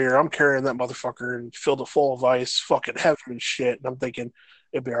fucking beer. I'm carrying that motherfucker and filled it full of ice, fucking heavy and shit. And I'm thinking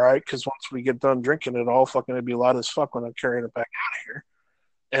it'd be all right because once we get done drinking it all, fucking it'd be light as fuck when I'm carrying it back out of here.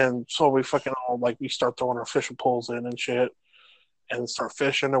 And so we fucking all like we start throwing our fishing poles in and shit and start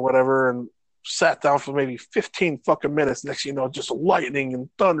fishing or whatever and sat down for maybe 15 fucking minutes. Next thing you know, just lightning and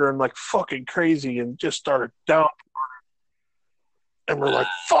thunder and like fucking crazy and just started down. And we're like,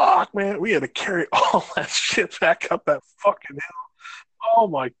 fuck, man. We had to carry all that shit back up that fucking hill. Oh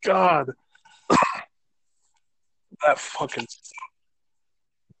my God. That fucking.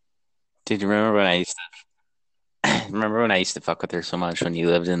 Did you remember when I used to remember when I used to fuck with her so much when you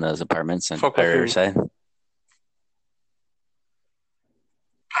lived in those apartments in Fuck with who? Riverside?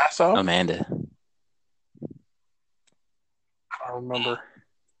 Paso? Amanda. I don't remember.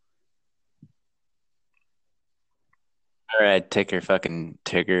 Or I'd take her fucking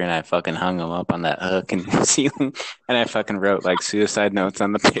ticker and I fucking hung them up on that hook in the ceiling and I fucking wrote like suicide notes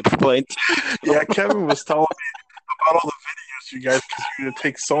on the paper plate. Yeah, Kevin was telling me about all the videos you guys because you would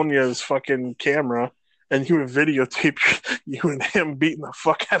take Sonia's fucking camera and he would videotape you and him beating the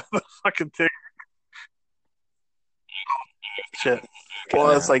fuck out of the fucking ticker. Shit.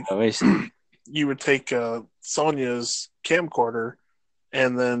 Well, it's like Always. you would take Sonia's camcorder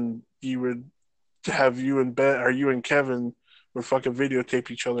and then you would have you and Ben or you and Kevin would fucking videotape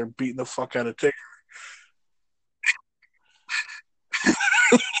each other beating the fuck out of Tigger.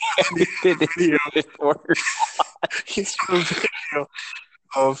 Video, he's a video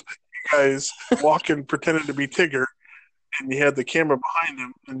of you guys walking, pretending to be Tigger, and you had the camera behind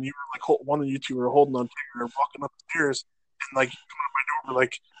him, and you were like, one of you two were holding on Tigger, walking up the stairs, and like,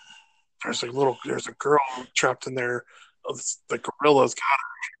 like, there's a girl trapped in there. The gorilla's got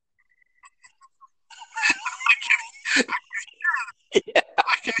Yeah,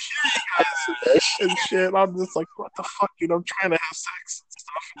 I can hear you I guys see that shit. and shit. I'm just like, what the fuck, dude? I'm trying to have sex and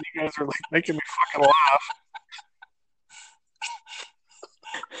stuff, and you guys are like making me fucking laugh.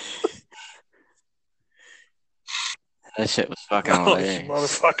 That shit was fucking Oh, you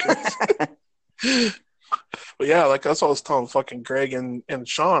hilarious. motherfuckers. But yeah, like that's what I was telling fucking Greg and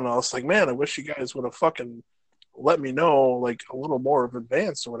Sean. I was like, man, I wish you guys would have fucking let me know like a little more of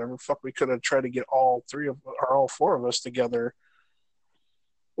advance or whatever. Fuck, we could have tried to get all three of or all four of us together.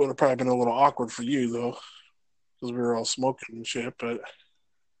 Would have probably been a little awkward for you though, because we were all smoking and shit. But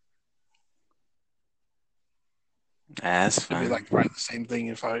That's it'd be fine. like probably the same thing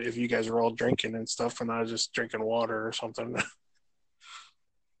if you guys were all drinking and stuff and I was just drinking water or something.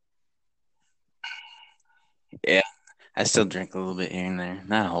 Yeah, I still drink a little bit here and there.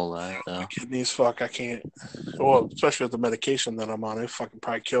 Not a whole lot My though. kidneys, fuck, I can't. Well, especially with the medication that I'm on, it fucking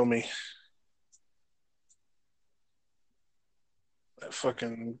probably kill me. That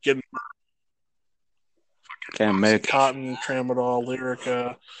fucking getting Kind of medication. Cotton, Tramadol,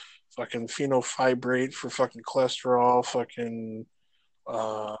 Lyrica, fucking phenofibrate for fucking cholesterol, fucking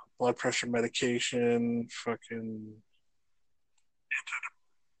blood pressure medication, fucking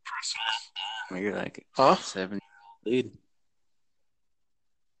You're like huh? 7 year old dude.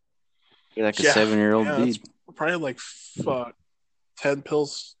 You're like a Yeah, 7 year old yeah, it's dude. probably like 10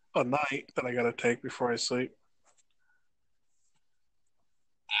 pills a night that I gotta take before I sleep.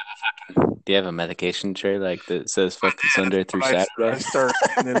 Do you have a medication tray like that says fucking Sunday through But I Saturday? started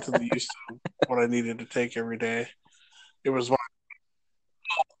getting into the use of what I needed to take every day. It was one.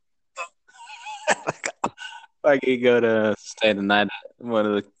 Like you go to stay the night at one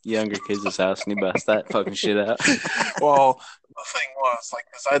of the younger kids' house and you bust that fucking shit out. Well, the thing was like,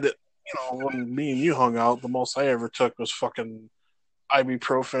 cause I did, when me and you hung out, the most I ever took was fucking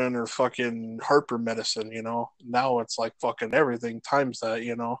ibuprofen or fucking heartburn medicine. Now it's like fucking everything times that.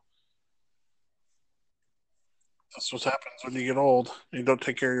 That's what happens when you get old. You don't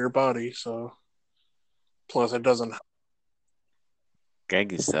take care of your body. So plus it doesn't.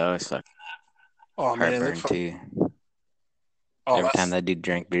 Greg used to always fucking Oh man, heartburn too. oh Every time that's that dude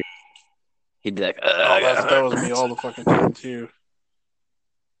drank beer, he'd be like, oh I got that was me heartburn. all the fucking time too.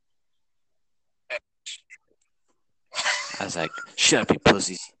 I was like, shut up, you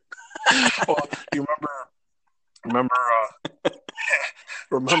pussies. Well, you remember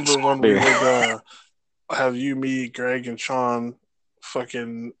remember when we Beer. would have you, me, Greg, and Sean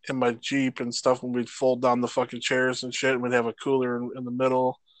fucking in my Jeep and stuff when we'd fold down the fucking chairs and shit and we'd have a cooler in the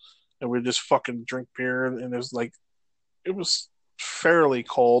middle and we'd just fucking drink beer and it was like it was fairly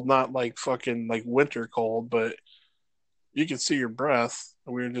cold, not like fucking like winter cold, but you could see your breath.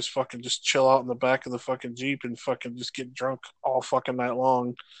 And we would just fucking just chill out in the back of the fucking Jeep and fucking just get drunk all fucking night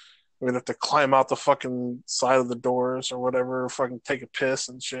long. We'd have to climb out the fucking side of the doors or whatever, fucking take a piss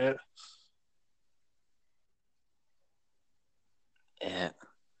and shit. Yeah.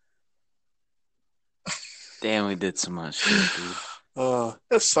 Damn, we did so much shit, dude.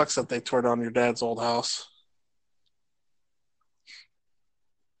 It sucks that they tore down your dad's old house.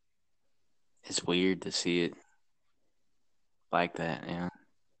 It's weird to see it like that, you know.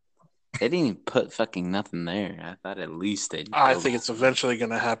 They didn't even put fucking nothing there. I thought at least they'd I build think it's something. eventually going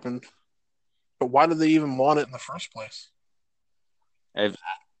to happen. But why did they even want it in the first place? I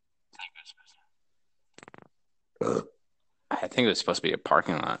I think it was supposed to be a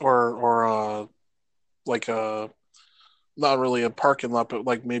parking lot. Or like not really a parking lot, but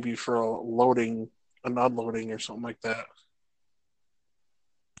like maybe for a loading, an unloading or something like that.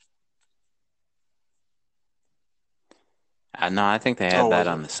 I know. I think they Oh, had that was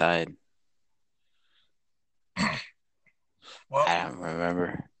on it? the side. Well, I don't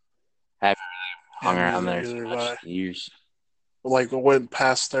remember. I haven't yeah, hung me around either. there so Either much I. in years. Like went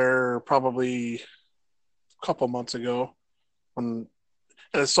past there probably a couple months ago when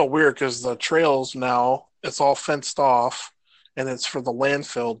and it's so weird because the trails now it's all fenced off and it's for the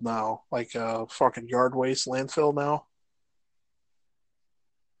landfill now, like fucking yard waste landfill now.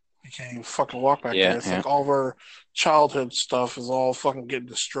 You can't even fucking walk back there. Yeah, It's yeah, like all of our childhood stuff is all fucking getting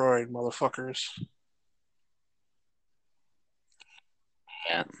destroyed, motherfuckers.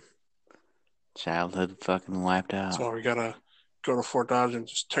 yeah. Childhood fucking wiped out. So we gotta go to Fort Dodge and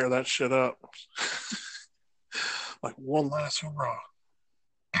just tear that shit up. Like one last hurrah.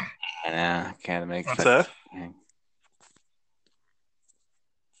 And I can't make What's fucking. that?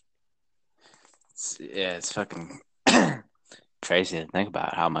 Yeah, it's fucking crazy to think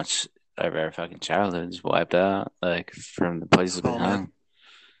about how much of our fucking childhood is wiped out, like from the places we Oh man, hung.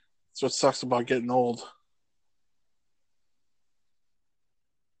 that's what sucks about getting old.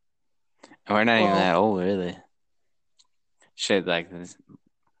 And we're not even Well, that old, really. shit like this.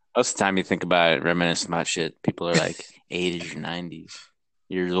 Most of the time you think about it, reminiscing about shit, people are like 80s or 90s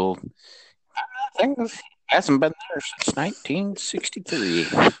years old. I think it hasn't been there since 1963.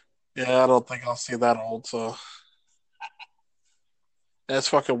 Yeah, I don't think I'll see that old. So that's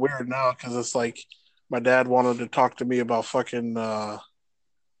fucking weird now because it's like my dad wanted to talk to me about fucking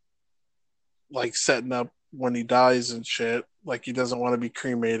like setting up when he dies and shit. Like he doesn't want to be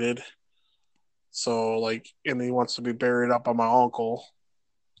cremated. So like, and he wants to be buried up by my uncle.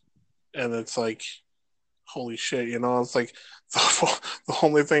 And it's like, holy shit, you know? It's like the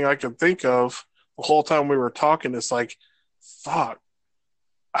only thing I could think of the whole time we were talking is like, fuck,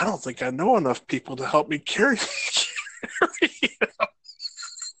 I don't think I know enough people to help me carry.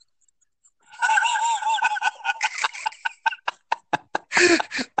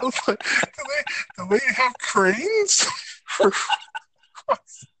 I was like, do they have cranes? For,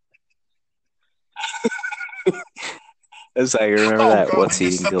 It's like, remember oh that god, what's he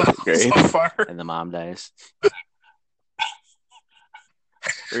just eating set the Gilbert house Grape on fire. and the mom dies?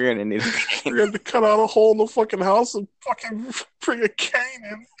 We're gonna need a We're crane. gonna have to cut out a hole in the fucking house and fucking bring a cane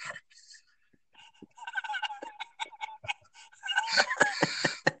in.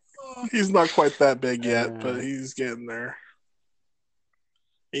 Oh, he's not quite that big yet, but Uh, he's getting there.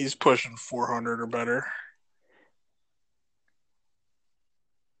 He's pushing 400 or better.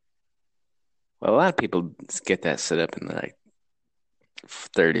 well, a lot of people get that set up in the like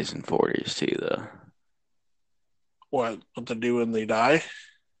 30s and 40s too, though. What to do when they die?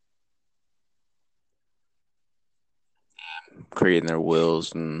 Creating their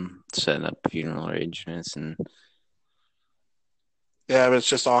wills and setting up funeral arrangements and Yeah, but it's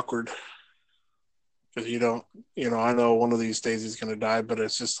just awkward because you don't, I know one of these days he's gonna die, but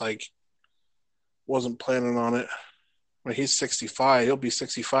it's just like wasn't planning on it. I mean, he's 65. He'll be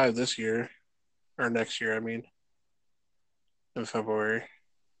 65 this year or next year. I mean, in February.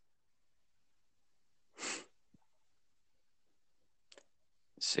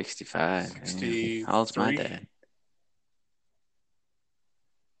 65. Yeah. How old's my 63, dad?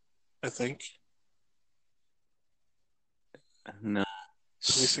 I think. No,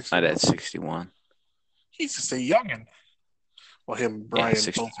 Is he my 61? dad's 61. He's just a youngin'. Well, him and Yeah, Brian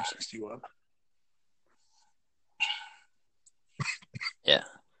 60. both are 61. Yeah,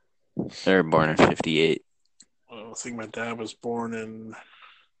 they were born in 58. Well, I think my dad was born in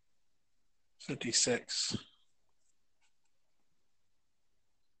 56.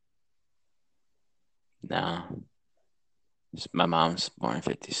 No, my mom's born in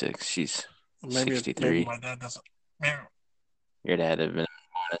 56. She's Maybe 63. my dad doesn't. Maybe, Your dad had been born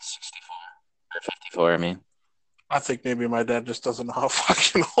at 64 or 54. I mean, I think maybe my dad just doesn't know how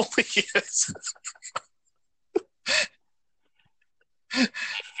fucking old he is.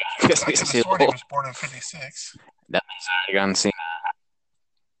 because I he's could have too sworn he old. was born in 56. That means I gone seen.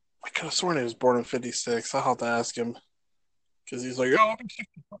 I could have sworn he was born in 56. I'll have to ask him because he's like, oh, That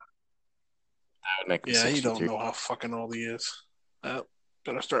would make him yeah, he don't 63. know how fucking old he is.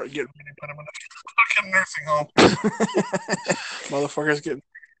 Better start getting ready to put him in a fucking nursing home. Motherfucker's getting.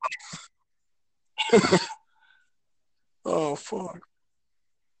 Oh fuck.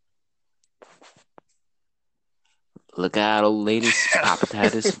 Look out, old ladies.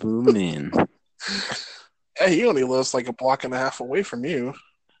 Appetitis moving in. Hey, he only lives like a block and a half away from you.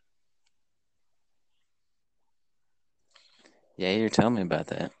 Yeah, you're telling me about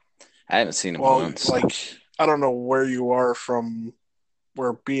that. I haven't seen him Well, once. like I don't know where you are from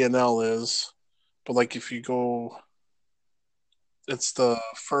where B&L is, but like if you go, it's the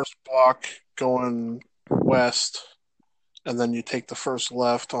first block going west, and then you take the first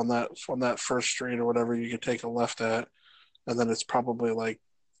left on that first street or whatever you could take a left at, and then it's probably like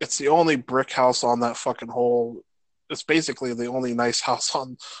it's the only brick house on that fucking whole. It's basically the only nice house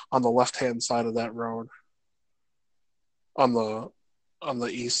on the left hand side of that road on the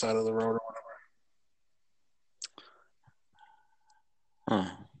east side of the road or whatever. Huh.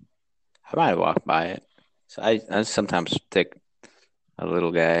 I might walk by it. So I sometimes take a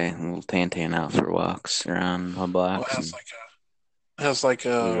little guy, a little Tantan out for walks around the Well, it blocks has and like it has like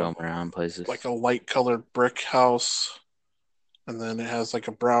we a roam around places. like a light colored brick house, and then it has like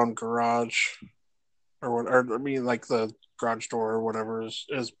a brown garage or what? Or, I mean, like the garage door or whatever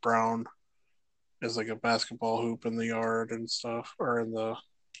is brown. There's like a basketball hoop in the yard and stuff, or in the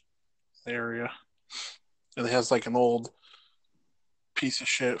area, and it has like an old piece of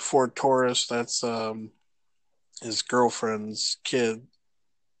shit Ford Taurus that's his girlfriend's kid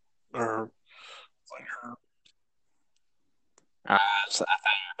or like her. So I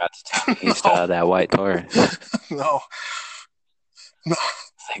thought you were about to tell me you No, saw that white Taurus. no, no.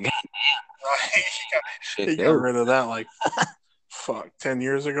 Thank God. Shit he got go. rid of that like fuck 10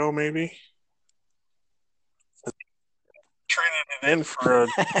 years ago, maybe. Traded it in for a